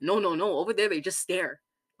 Yeah. No. Over there, they just stare.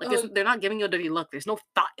 Like they're not giving you a dirty look. There's no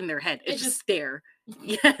thought in their head. It's just stare.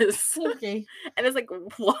 Yes. Okay. And it's like,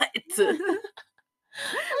 what? Okay.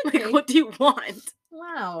 Like, what do you want?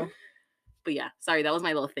 Wow. But yeah, sorry, that was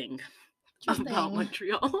my little thing about Interesting.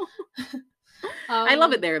 Montreal. I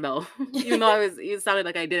love it there though. Even though it sounded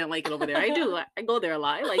like I didn't like it over there. I do. I go there a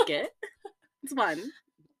lot. I like it. It's fun.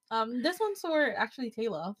 This one's for actually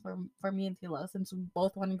Taylor, for me and Taylor, since we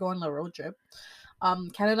both want to go on a road trip.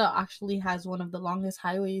 Canada actually has one of the longest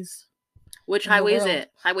highways. Which highway is it?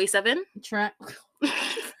 Highway 7?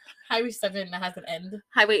 Highway 7 that has an end.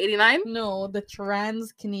 Highway 89? No, the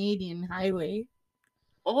Trans-Canadian Highway.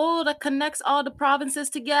 Oh, that connects all the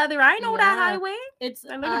provinces together. I know that highway. I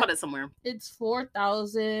learned about it somewhere. It's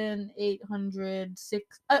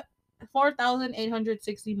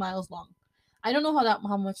 4,860 miles long. I don't know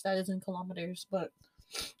how much that is in kilometers, but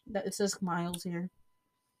it says miles here.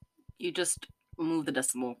 You just move the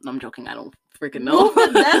decimal. No, I'm joking. I don't freaking know.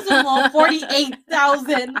 Move the decimal.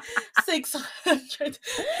 48,600. I don't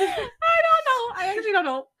know. I actually don't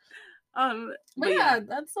know. But yeah,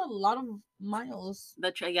 that's a lot of miles.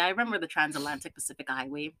 I remember the Transatlantic Pacific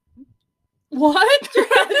Highway. What?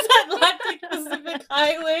 Transatlantic Pacific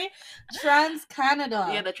Highway? Trans-Canada.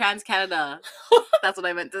 Yeah, the Trans-Canada. That's what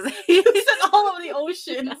I meant to say. You said all of the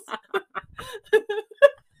oceans.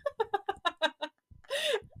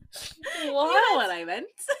 What? You know what I meant.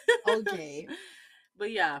 Okay.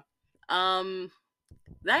 But yeah.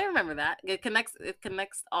 I remember that. It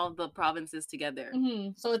connects all the provinces together.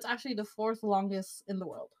 Mm-hmm. So it's actually the 4th longest in the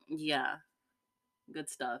world. Yeah. Good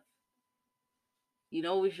stuff. You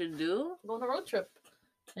know what we should do? Go on a road trip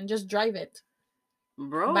and just drive it.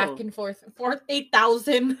 Bro. Back and forth.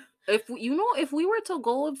 8,000. If we were to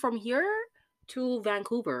go from here to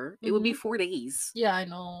Vancouver, it would be 4 days. Yeah, I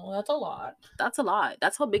know. That's a lot. That's a lot.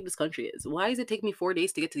 That's how big this country is. Why does it take me 4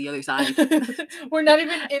 days to get to the other side? We're not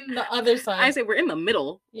even in the other side. I say we're in the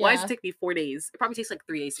middle. Yeah. Why does it take me 4 days? It probably takes like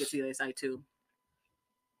 3 days to get to the other side too.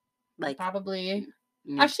 Like probably.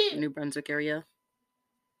 Actually, New Brunswick area.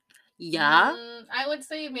 Yeah. I would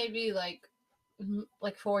say maybe like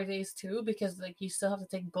 4 days too, because like you still have to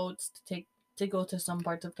take boats to go to some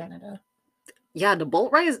parts of Canada. Yeah, the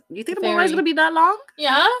boat ride. Do you think the boat ride is gonna be that long?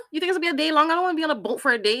 Yeah. You think it's gonna be a day long? I don't want to be on a boat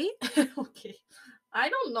for a day. Okay. I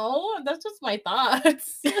don't know. That's just my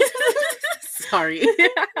thoughts. Sorry.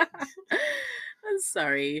 I'm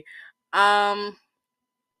sorry. Oh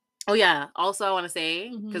yeah. Also, I want to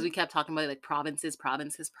say, because we kept talking about like provinces.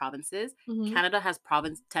 Mm-hmm. Canada has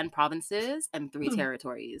 10 provinces and 3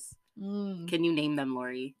 territories. Can you name them,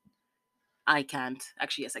 Lori? I can't.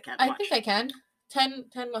 Actually, yes, I can. I think I can. 10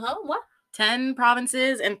 what? 10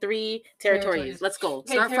 provinces and 3 territories. Let's go.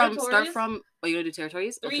 Okay, start from. Oh, you gonna do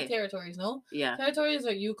territories? 3 territories, no? Yeah. Territories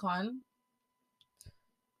are Yukon.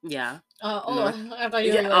 Yeah. I thought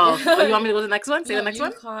you were you want me to go to the next one? Say the next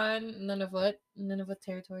one. Yukon, Nunavut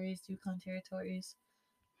territories, Yukon territories.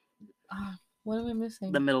 What am I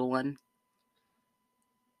missing? The middle one.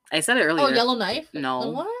 I said it earlier. Oh, Yellowknife?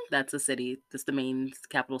 No. What? That's a city. That's the main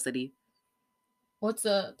capital city. What's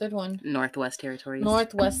the third one? Northwest Territories. Yeah,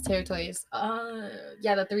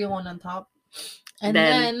 the 3-1 on top. And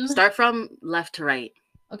then start from left to right.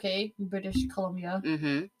 Okay, British Columbia.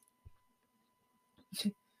 Mm-hmm.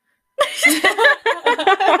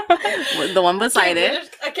 The one beside it.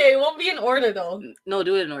 Okay, it won't be in order though. No,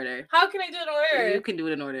 do it in order. How can I do it in order? You can do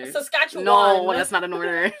it in order. Saskatchewan. No, that's not in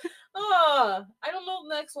order. I don't know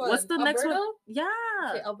the next one. What's the next one? Yeah.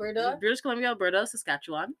 Okay, Alberta. British Columbia, Alberta,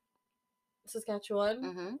 Saskatchewan.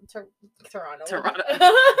 Mm-hmm. Toronto.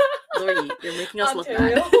 Lori, you're making us look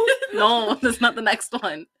bad. No, that's not the next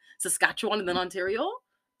one. Saskatchewan and then Ontario?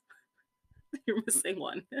 You're missing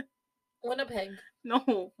one. Winnipeg.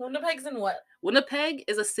 No. Winnipeg's in what? Winnipeg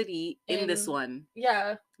is a city in this one.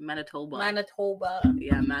 Yeah. Manitoba. Yeah,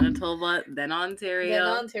 Manitoba, then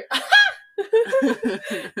Ontario.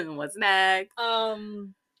 What's next?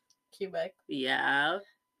 Quebec. Yeah.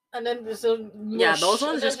 And then those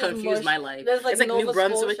ones just confuse my life. It's like New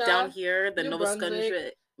Brunswick down here, then Nova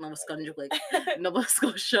Scotia.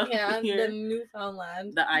 Yeah, here. then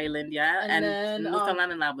Newfoundland. The island, yeah. And then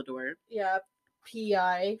Newfoundland and Labrador. Yeah.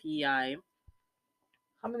 PI.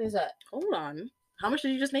 How many is that? Hold on. How much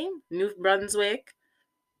did you just name? New Brunswick,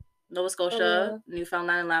 Nova Scotia,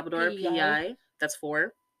 Newfoundland and Labrador, PI. That's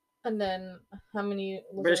 4. And then how many?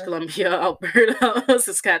 British Columbia, Alberta,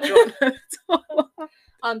 Saskatchewan,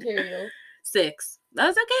 Ontario. 6.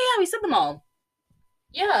 That's okay. Yeah, we said them all.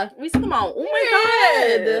 Yeah, we said them all. Oh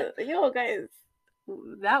my god! Yo, guys,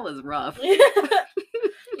 that was rough. You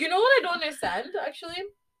know what I don't understand actually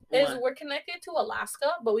is we're connected to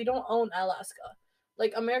Alaska, but we don't own Alaska.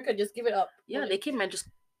 Like America, just give it up. Yeah, they came and just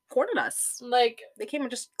cornered us. Like They came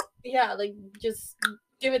and just just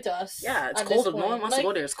give it to us. Yeah, it's at cold. this No one point. wants to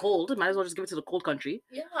go there. It's cold. Might as well just give it to the cold country.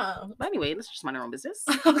 Yeah. But anyway, let's just mind our own business.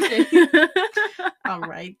 Okay. All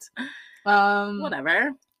right.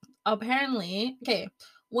 Whatever. Apparently, okay.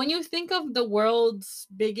 When you think of the world's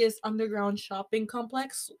biggest underground shopping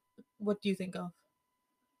complex, what do you think of?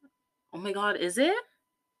 Oh my god, is it?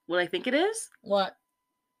 What I think it is? What?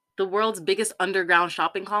 The world's biggest underground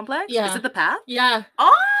shopping complex? Yeah. Is it the Path? Yeah.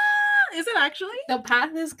 Oh, is it actually? The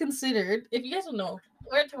Path is considered, if you guys don't know,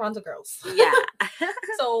 we're Toronto girls. Yeah.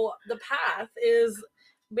 So the Path is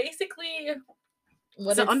basically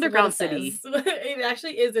It's an underground city. It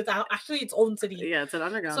actually is. It's actually its own city. Yeah, it's an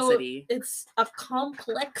underground So city. it's a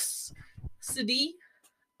complex city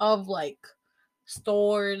of like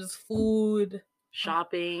stores, food,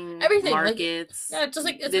 Shopping, everything, like, markets. yeah, just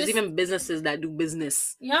like There's even businesses that do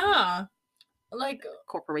business. yeah, like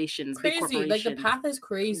Corporations, big crazy. corporations. Like the Path is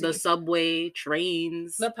crazy. The subway,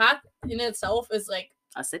 trains. The Path in itself is like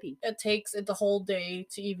A city. it takes it the whole day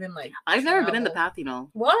to even like. I've never been in the travel. Path, you know.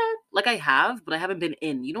 What? Like I have, but I haven't been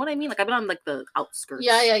in. You know what I mean? Like I've been on like the outskirts.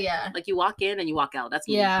 Yeah. Like you walk in and you walk out. That's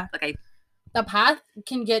me. Yeah. Like The Path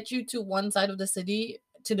can get you to one side of the city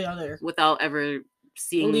to the other without ever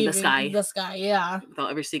seeing the Leaving sky. The sky, yeah. Without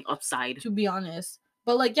ever seeing upside. To be honest,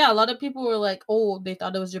 but like, yeah, a lot of people were like, "Oh, they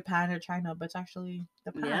thought it was Japan or China," but it's actually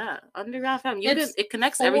the Path. Yeah, underground fam. It's It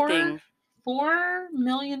connects 4 everything. 4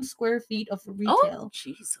 million square feet of Oh, retail.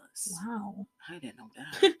 Jesus! Wow, I didn't know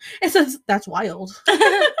that. it says that's wild.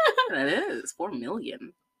 That is 4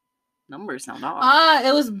 million. Numbers sound off.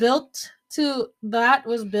 It was built to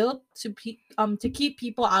keep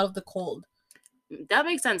people out of the cold. That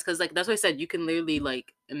makes sense because like that's what I said. You can literally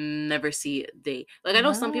like never see a day. Like I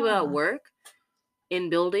know some people Yeah. that work in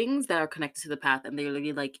buildings that are connected to the Path, and they're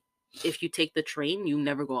literally like, if you take the train, you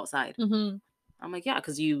never go outside. Mm-hmm. I'm like, yeah,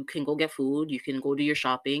 because you can go get food, you can go do your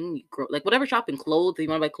shopping, like whatever shopping, clothes. You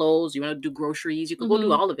want to buy clothes, you want to do groceries, you can go do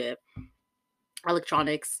Mhm. all of it.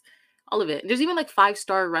 Electronics, all of it. There's even like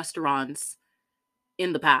 5-star restaurants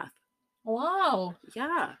in the Path. Wow,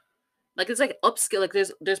 Yeah. Like it's like upscale. Like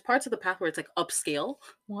there's parts of the Path where it's like upscale,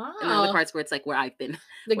 wow. and other parts where it's like where I've been.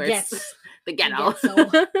 the where gets. it's the ghetto.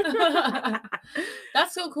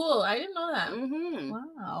 That's so cool. I didn't know that. Hmm.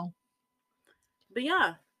 Wow. But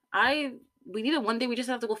yeah, we need it one day. We just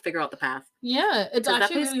have to go figure out the Path. Yeah, it's 'Cause that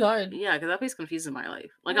actually place- really hard. Yeah, because that place confuses my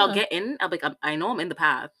life. Like Yeah. I'll get in. I'm like I know I'm in the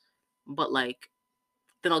Path, but like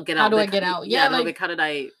then I'll get out. How do I like, get out? Yeah, Yeah, like, like, how did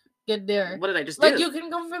I? get there. What did I just Like do? you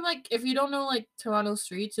can come from like if you don't know like Toronto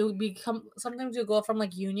streets, it would become sometimes you go from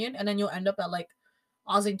like Union and then you'll end up at like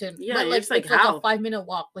Ossington. Yeah, but you're like just like, it's like how? a 5-minute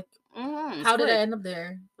walk. Like It's how did I quick. end up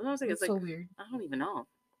there? I was like, It's it's so like weird. I don't even know.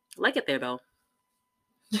 I like it there though.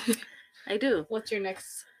 I do. What's your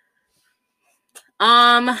next?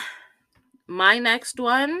 My next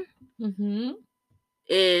one Mm-hmm.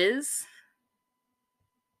 is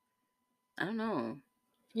I don't know.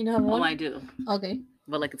 You know what? Oh, I do. Okay.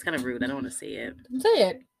 But like it's kind of rude. I don't want to say it. Say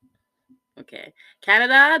it. Okay.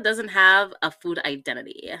 Canada doesn't have a food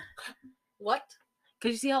identity. What?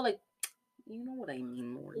 Cause you see how like you know what I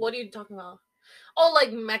mean more. What are you talking about? Oh,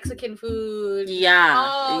 like Mexican food. Yeah.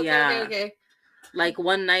 Oh, okay, yeah. okay. Like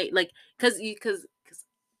one night, like cause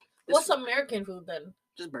What's American food then?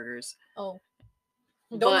 just burgers. Oh.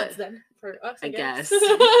 But- Donuts then for us, I guess.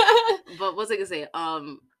 But what's I gonna say?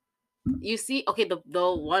 You see, okay, the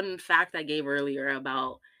one fact I gave earlier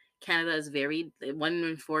about Canada is 1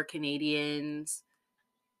 in 4 Canadians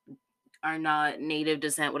are not native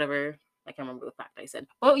descent, whatever. I can't remember the fact I said.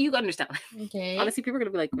 Well, you understand. Okay. Honestly, people are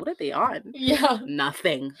gonna be like, what are they on? Yeah.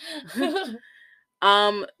 Nothing.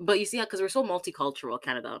 But you see how because we're so multicultural,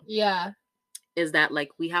 Canada, Yeah. is that like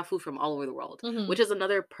we have food from all over the world, Mhm. which is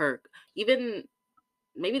another perk. Even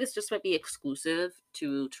maybe this just might be exclusive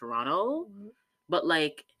to Toronto, but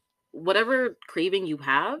like whatever craving you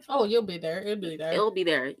have, Oh, you'll be there. It'll be there. it'll be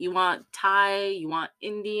there. You want Thai, you want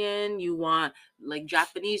Indian, you want like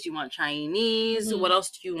Japanese, you want Chinese. Mhm. What else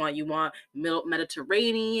do you want? You want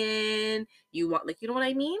Mediterranean. You want like you know what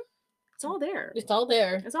I mean? It's all there. It's all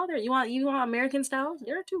there. It's all there. You want American style?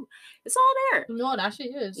 There too. It's all there. No, it actually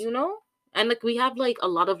is. You know? And like we have like a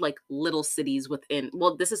lot of like little cities within.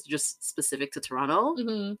 Well, this is just specific to Toronto.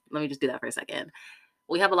 Mm-hmm. Let me just do that for a second.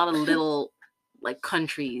 We have a lot of little like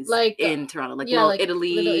countries Like, in Toronto, like yeah, little like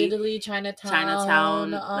Italy, Little Italy,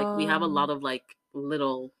 Chinatown. Like we have a lot of like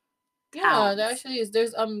little. Yeah, there towns. actually is.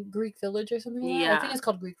 There's Greek Village or something. Like that. I Yeah. think it's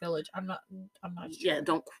called Greek Village. I'm not sure. Yeah,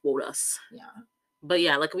 don't quote us. Yeah. But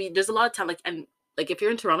yeah, like there's a lot of time like and like if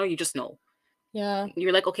you're in Toronto, you just know. Yeah.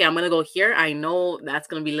 You're like, okay, I'm gonna go here. I know that's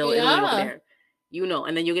gonna be little Italy over Yeah. there. you know,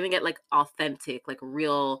 and then you're gonna get like authentic, like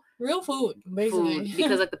real food, basically. food,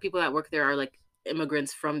 because like the people that work there are like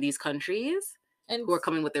immigrants from these countries and who are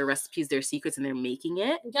coming with their recipes, their secrets, and they're making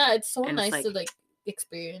it. yeah, it's so And nice it's to like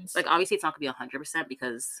experience. Like obviously it's not gonna be 100%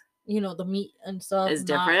 because you know the meat and stuff is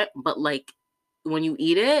different, but like when you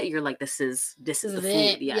eat it, you're like, this is the food.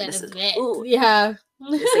 it. Yeah, this is it. food. Yeah.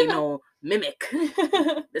 This ain't no mimic.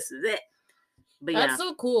 This is it. But That's yeah,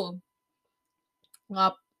 so cool.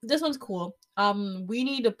 This one's cool.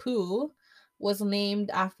 Winnie the Pooh was named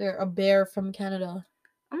after a bear from Canada.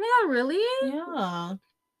 oh my god, really? Yeah.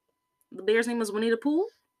 The bear's name was Winnie the Pooh?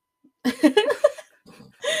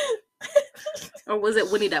 Or was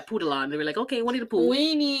it Winnie that Poodalon? They were like, okay, Winnie the Pooh.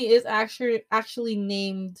 Winnie is actually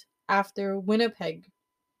named after Winnipeg.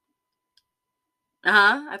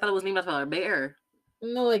 I thought it was named after a bear.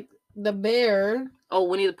 No, like the bear. Oh,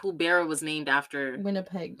 Winnie the Pooh bear was named after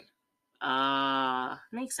Winnipeg.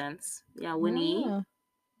 Makes sense. Yeah, Winnie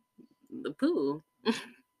the Pooh.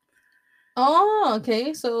 Oh,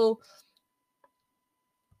 okay. So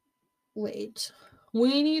wait.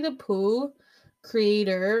 Winnie the Pooh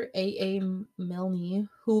creator A.A. Milne,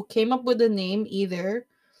 who came up with the name either.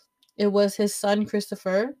 It was his son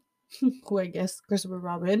Christopher, who I guess Christopher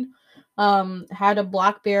Robin, had a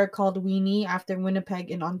black bear called Weenie after Winnipeg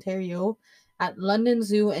in Ontario at London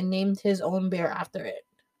Zoo and named his own bear after it.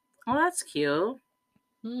 Oh, that's cute.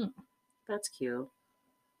 That's cute.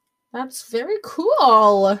 That's very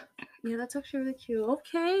cool. Yeah, that's actually really cute.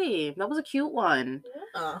 Okay, that was a cute one.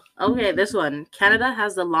 Yeah. Okay, this one. Canada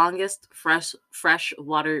has the longest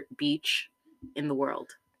freshwater beach in the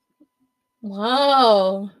world.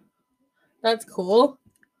 Wow. That's cool.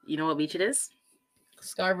 You know what beach it is?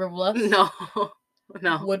 Scarborough Bluff? No.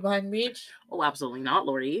 Woodbine Beach? Oh, absolutely not,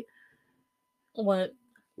 Lori. What?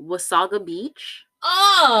 Wasaga Beach.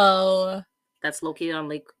 Oh! That's located on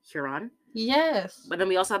Lake Huron. Yes. But then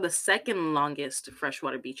we also have the second longest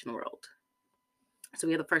freshwater beach in the world. So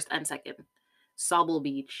we have the first and second. Sauble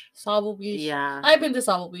Beach. Sauble Beach? Yeah. I've been to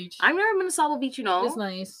Sauble Beach. I've never been to Sauble Beach, you know. It's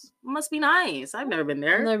nice. Must be nice. I've never been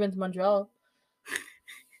there. I've never been to Montreal.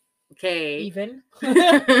 Okay. Even. Those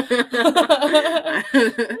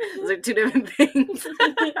are two different things.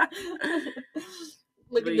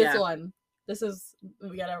 Look But at this one. This is,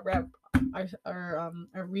 we gotta rep our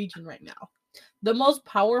region right now. The most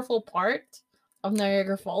powerful part of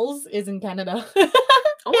Niagara Falls is in Canada.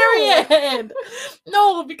 Period.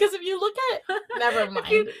 No, because if you look at, never mind.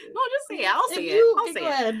 Just say it. I'll say it. I'll say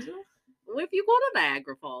it. If you go to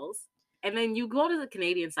Niagara Falls and then you go to the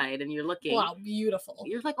Canadian side and you're looking, wow, beautiful.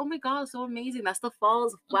 You're like, oh my god, so amazing. That's the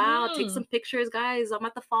falls. Wow, take some pictures, guys. I'm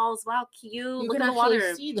at the falls. Wow, cute. You Look can at the actually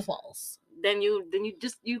water. see the falls. Then you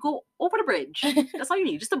go over the bridge. That's all you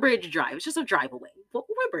need. Just a bridge drive. It's just a drive away. Go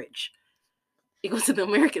over a bridge. You go to the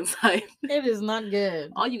American side. It is not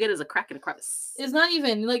good. All you get is a crack and a crevice. It's not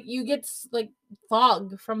even like you get like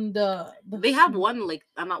fog from the They have one lake.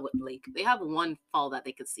 I'm not with lake. They have one fall that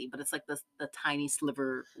they could see, but it's like the tiny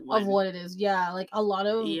sliver one. of what it is. Yeah, like a lot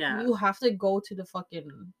of you have to go to the fucking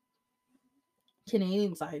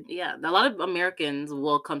Canadian side. Yeah, a lot of Americans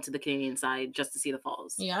will come to the Canadian side just to see the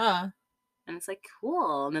falls. Yeah, and it's like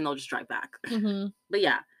cool, and then they'll just drive back. Mm-hmm. But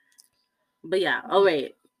yeah. Oh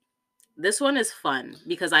wait. This one is fun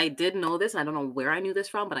because I did know this. And I don't know where I knew this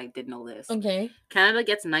from, but I did know this. Okay. Canada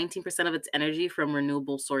gets 19% of its energy from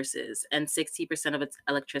renewable sources and 60% of its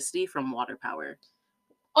electricity from water power.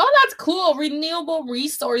 Oh, that's cool. Renewable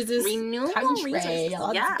resources. Resources.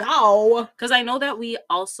 Let's go. Because I know that we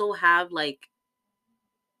also have like,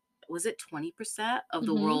 was it 20% of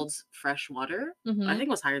the world's fresh water? I think it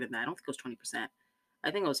was higher than that. I don't think it was 20%.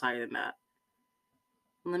 I think it was higher than that.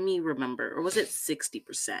 Let me remember. Or was it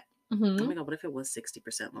 60%? Oh my god, what if it was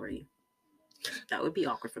 60%, Lori? That would be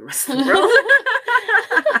awkward for the rest of the world.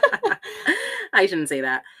 I shouldn't say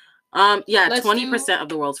that. Yeah, 20% of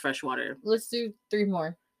the world's fresh water. Let's do 3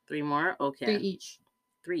 more. 3 more? Okay. 3 each.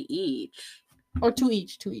 3 each. Or 2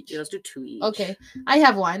 each. 2 each. Yeah, let's do 2 each. Okay. I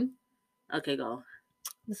have one. Okay, go.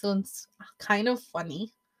 This one's kind of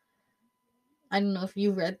funny. I don't know if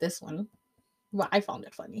you read this one, but I found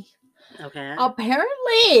it funny. Okay.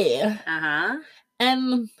 Apparently.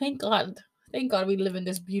 And thank God we live in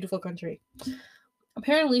this beautiful country.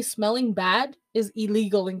 Apparently, smelling bad is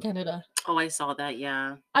illegal in Canada. Oh, I saw that,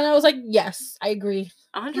 yeah. And I was like, yes, I agree.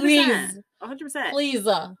 100%. Please. 100%. Please.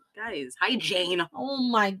 Guys, hygiene. Oh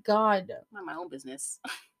my God. Not my own business.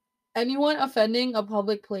 Anyone offending a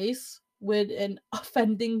public place with an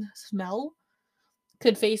offending smell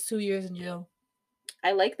could face 2 years in jail.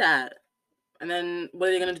 I like that. And then what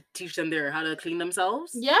are they going to teach them there? How to clean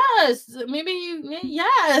themselves? Yes. Maybe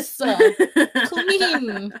yes.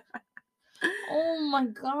 Clean. Oh my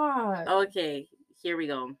god. Okay, here we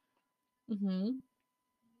go. Mm-hmm.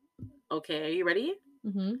 Okay, are you ready?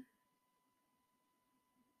 Mm-hmm.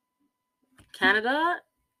 Canada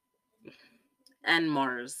and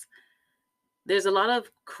Mars. There's a lot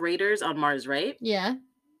of craters on Mars, right? Yeah.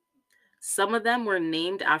 Some of them were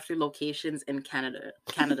named after locations in Canada.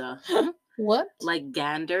 What? Like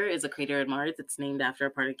Gander is a crater on Mars. It's named after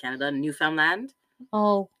a part of Canada. Newfoundland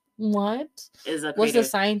Oh, what? is a Was crater. the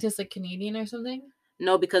scientist a Canadian or something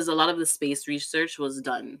No, because a lot of the space research was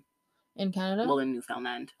done in Canada? well in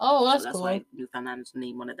Newfoundland. Oh, So that's that's cool. why Newfoundland is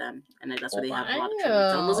named one of them, and that's where they have a lot of trees.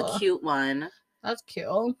 So it was a Wow. cute one. That's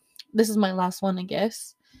cute. This is my last one, I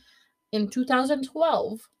guess. In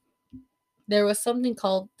 2012, there was something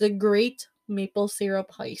called the Great Maple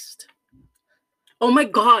Syrup Heist. Oh my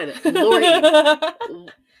god, Lori.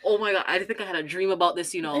 Oh my god, I think I had a dream about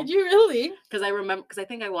this, you know. Did you really? Because I remember, because I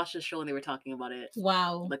think I watched the show and they were talking about it.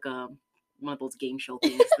 Wow. Like one of those game show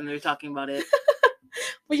things, and they were talking about it.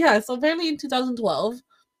 But yeah, so apparently in 2012,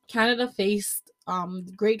 Canada faced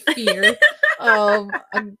great fear of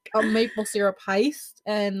a maple syrup heist,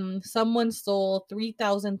 and someone stole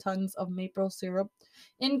 3,000 tons of maple syrup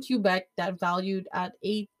in Quebec that valued at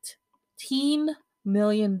 $18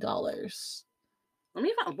 million. Let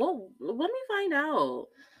me find out.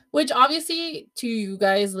 Which obviously to you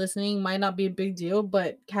guys listening might not be a big deal,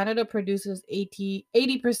 but Canada produces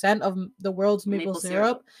 80% of the world's maple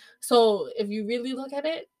syrup. So if you really look at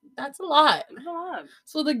it, that's a lot. That's a lot.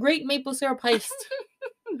 So the Great Maple Syrup Heist.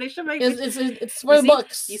 They should make it's for the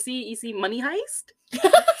books. You see Money Heist?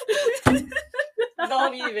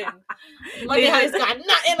 Don't even. Money Heist got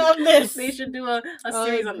nothing on this. They should do a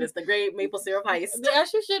series on this, the Great Maple Syrup Heist. They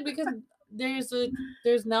actually should, because there's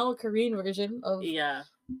now a Korean version of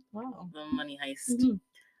Wow. The Money Heist. Mm-hmm.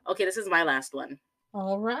 Okay, this is my last one.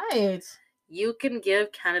 All right. You can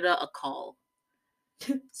give Canada a call.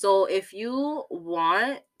 So if you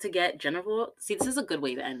want to get general, this is a good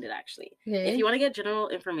way to end it actually. Okay. If you want to get general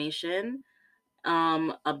information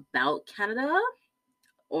about Canada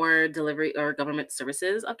or delivery or government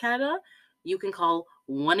services of Canada, you can call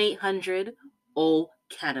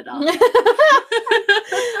 1-800-O-Canada.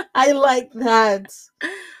 I like that.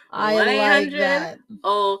 I like that.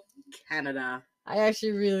 Oh, Canada. I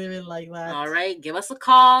actually really, really like that. All right, give us a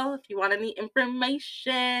call if you want any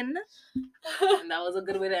information. And that was a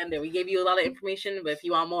good way to end it. We gave you a lot of information, but if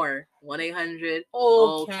you want more,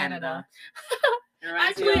 1-800-O-Canada.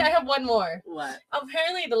 Actually, I have one more. What?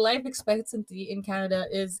 Apparently, the life expectancy in Canada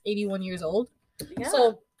is 81 years old. Yeah.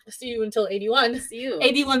 So, see you until 81. See you.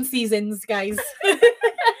 81 seasons, guys.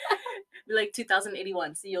 Like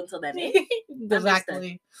 2081. See you until then. Eh?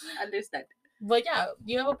 Exactly. Understand. But yeah,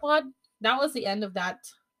 do you have a pod? That was the end of that.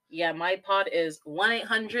 Yeah, my pod is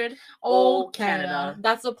 1-800-O-Canada.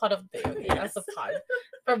 That's the pod of the day. Okay, yes. That's the pod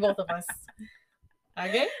for both of us.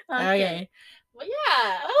 Okay. But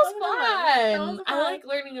yeah, that was fun. I like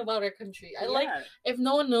learning about our country. I like, if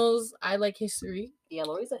no one knows, I like history. Yeah,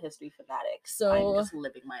 Lori's a history fanatic. So I'm just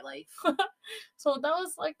living my life. So that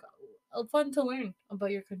was like fun to learn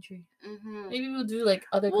about your country. Mm-hmm. Maybe we'll do like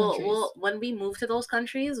other countries. When we move to those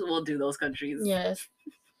countries, we'll do those countries. Yes.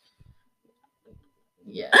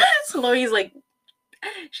 Yeah. So Lori's like,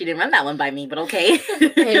 she didn't run that one by me, but okay.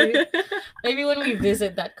 Maybe when we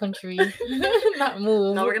visit that country, not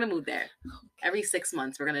move. No, we're gonna move there. Every 6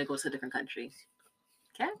 months, we're gonna go to a different country.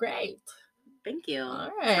 Okay. Great. Thank you. All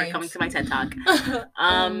right. For coming to my TED Talk.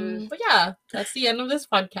 But yeah, that's the end of this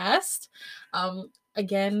podcast.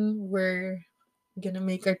 Again, we're gonna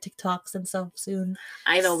make our TikToks and stuff soon.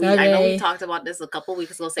 I know. I know we talked about this a couple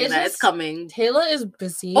weeks ago, saying that it's coming. Taylor is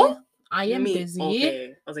busy. Oh, I am busy. Okay.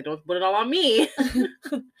 I was like, don't put it all on me.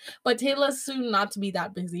 But Taylor's soon not to be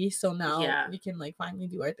that busy, so now we can like finally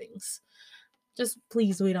do our things. Just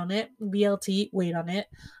please wait on it. BLT, wait on it.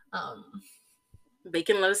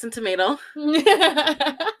 Bacon, lettuce, and tomato.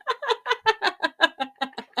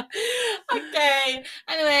 Okay.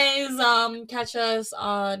 Anyways, catch us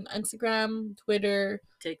on Instagram, Twitter,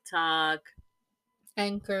 TikTok,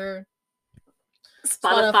 Anchor,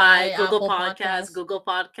 Spotify, Google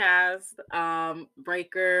Podcast,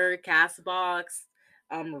 Breaker, Castbox,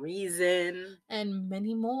 Reason, and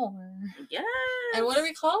many more. Yes. And what are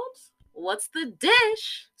we called? What's the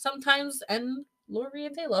dish? Sometimes and Lori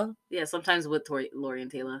and Taylor. Yeah, sometimes with Lori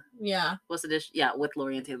and Taylor. Yeah. What's the dish? Yeah, with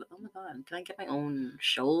Lori and Taylor. Oh my god, can I get my own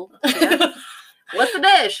show? What's the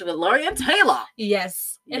dish with Lori and Taylor?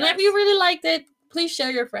 Yes. And if you really liked it, please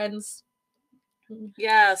share your friends.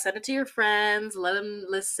 Yeah, send it to your friends. Let them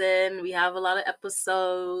listen. We have a lot of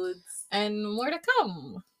episodes. And more to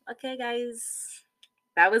come. Okay, guys.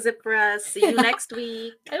 that was it for us. See you next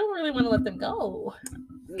week. I don't really want to let them go.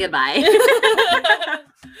 Goodbye.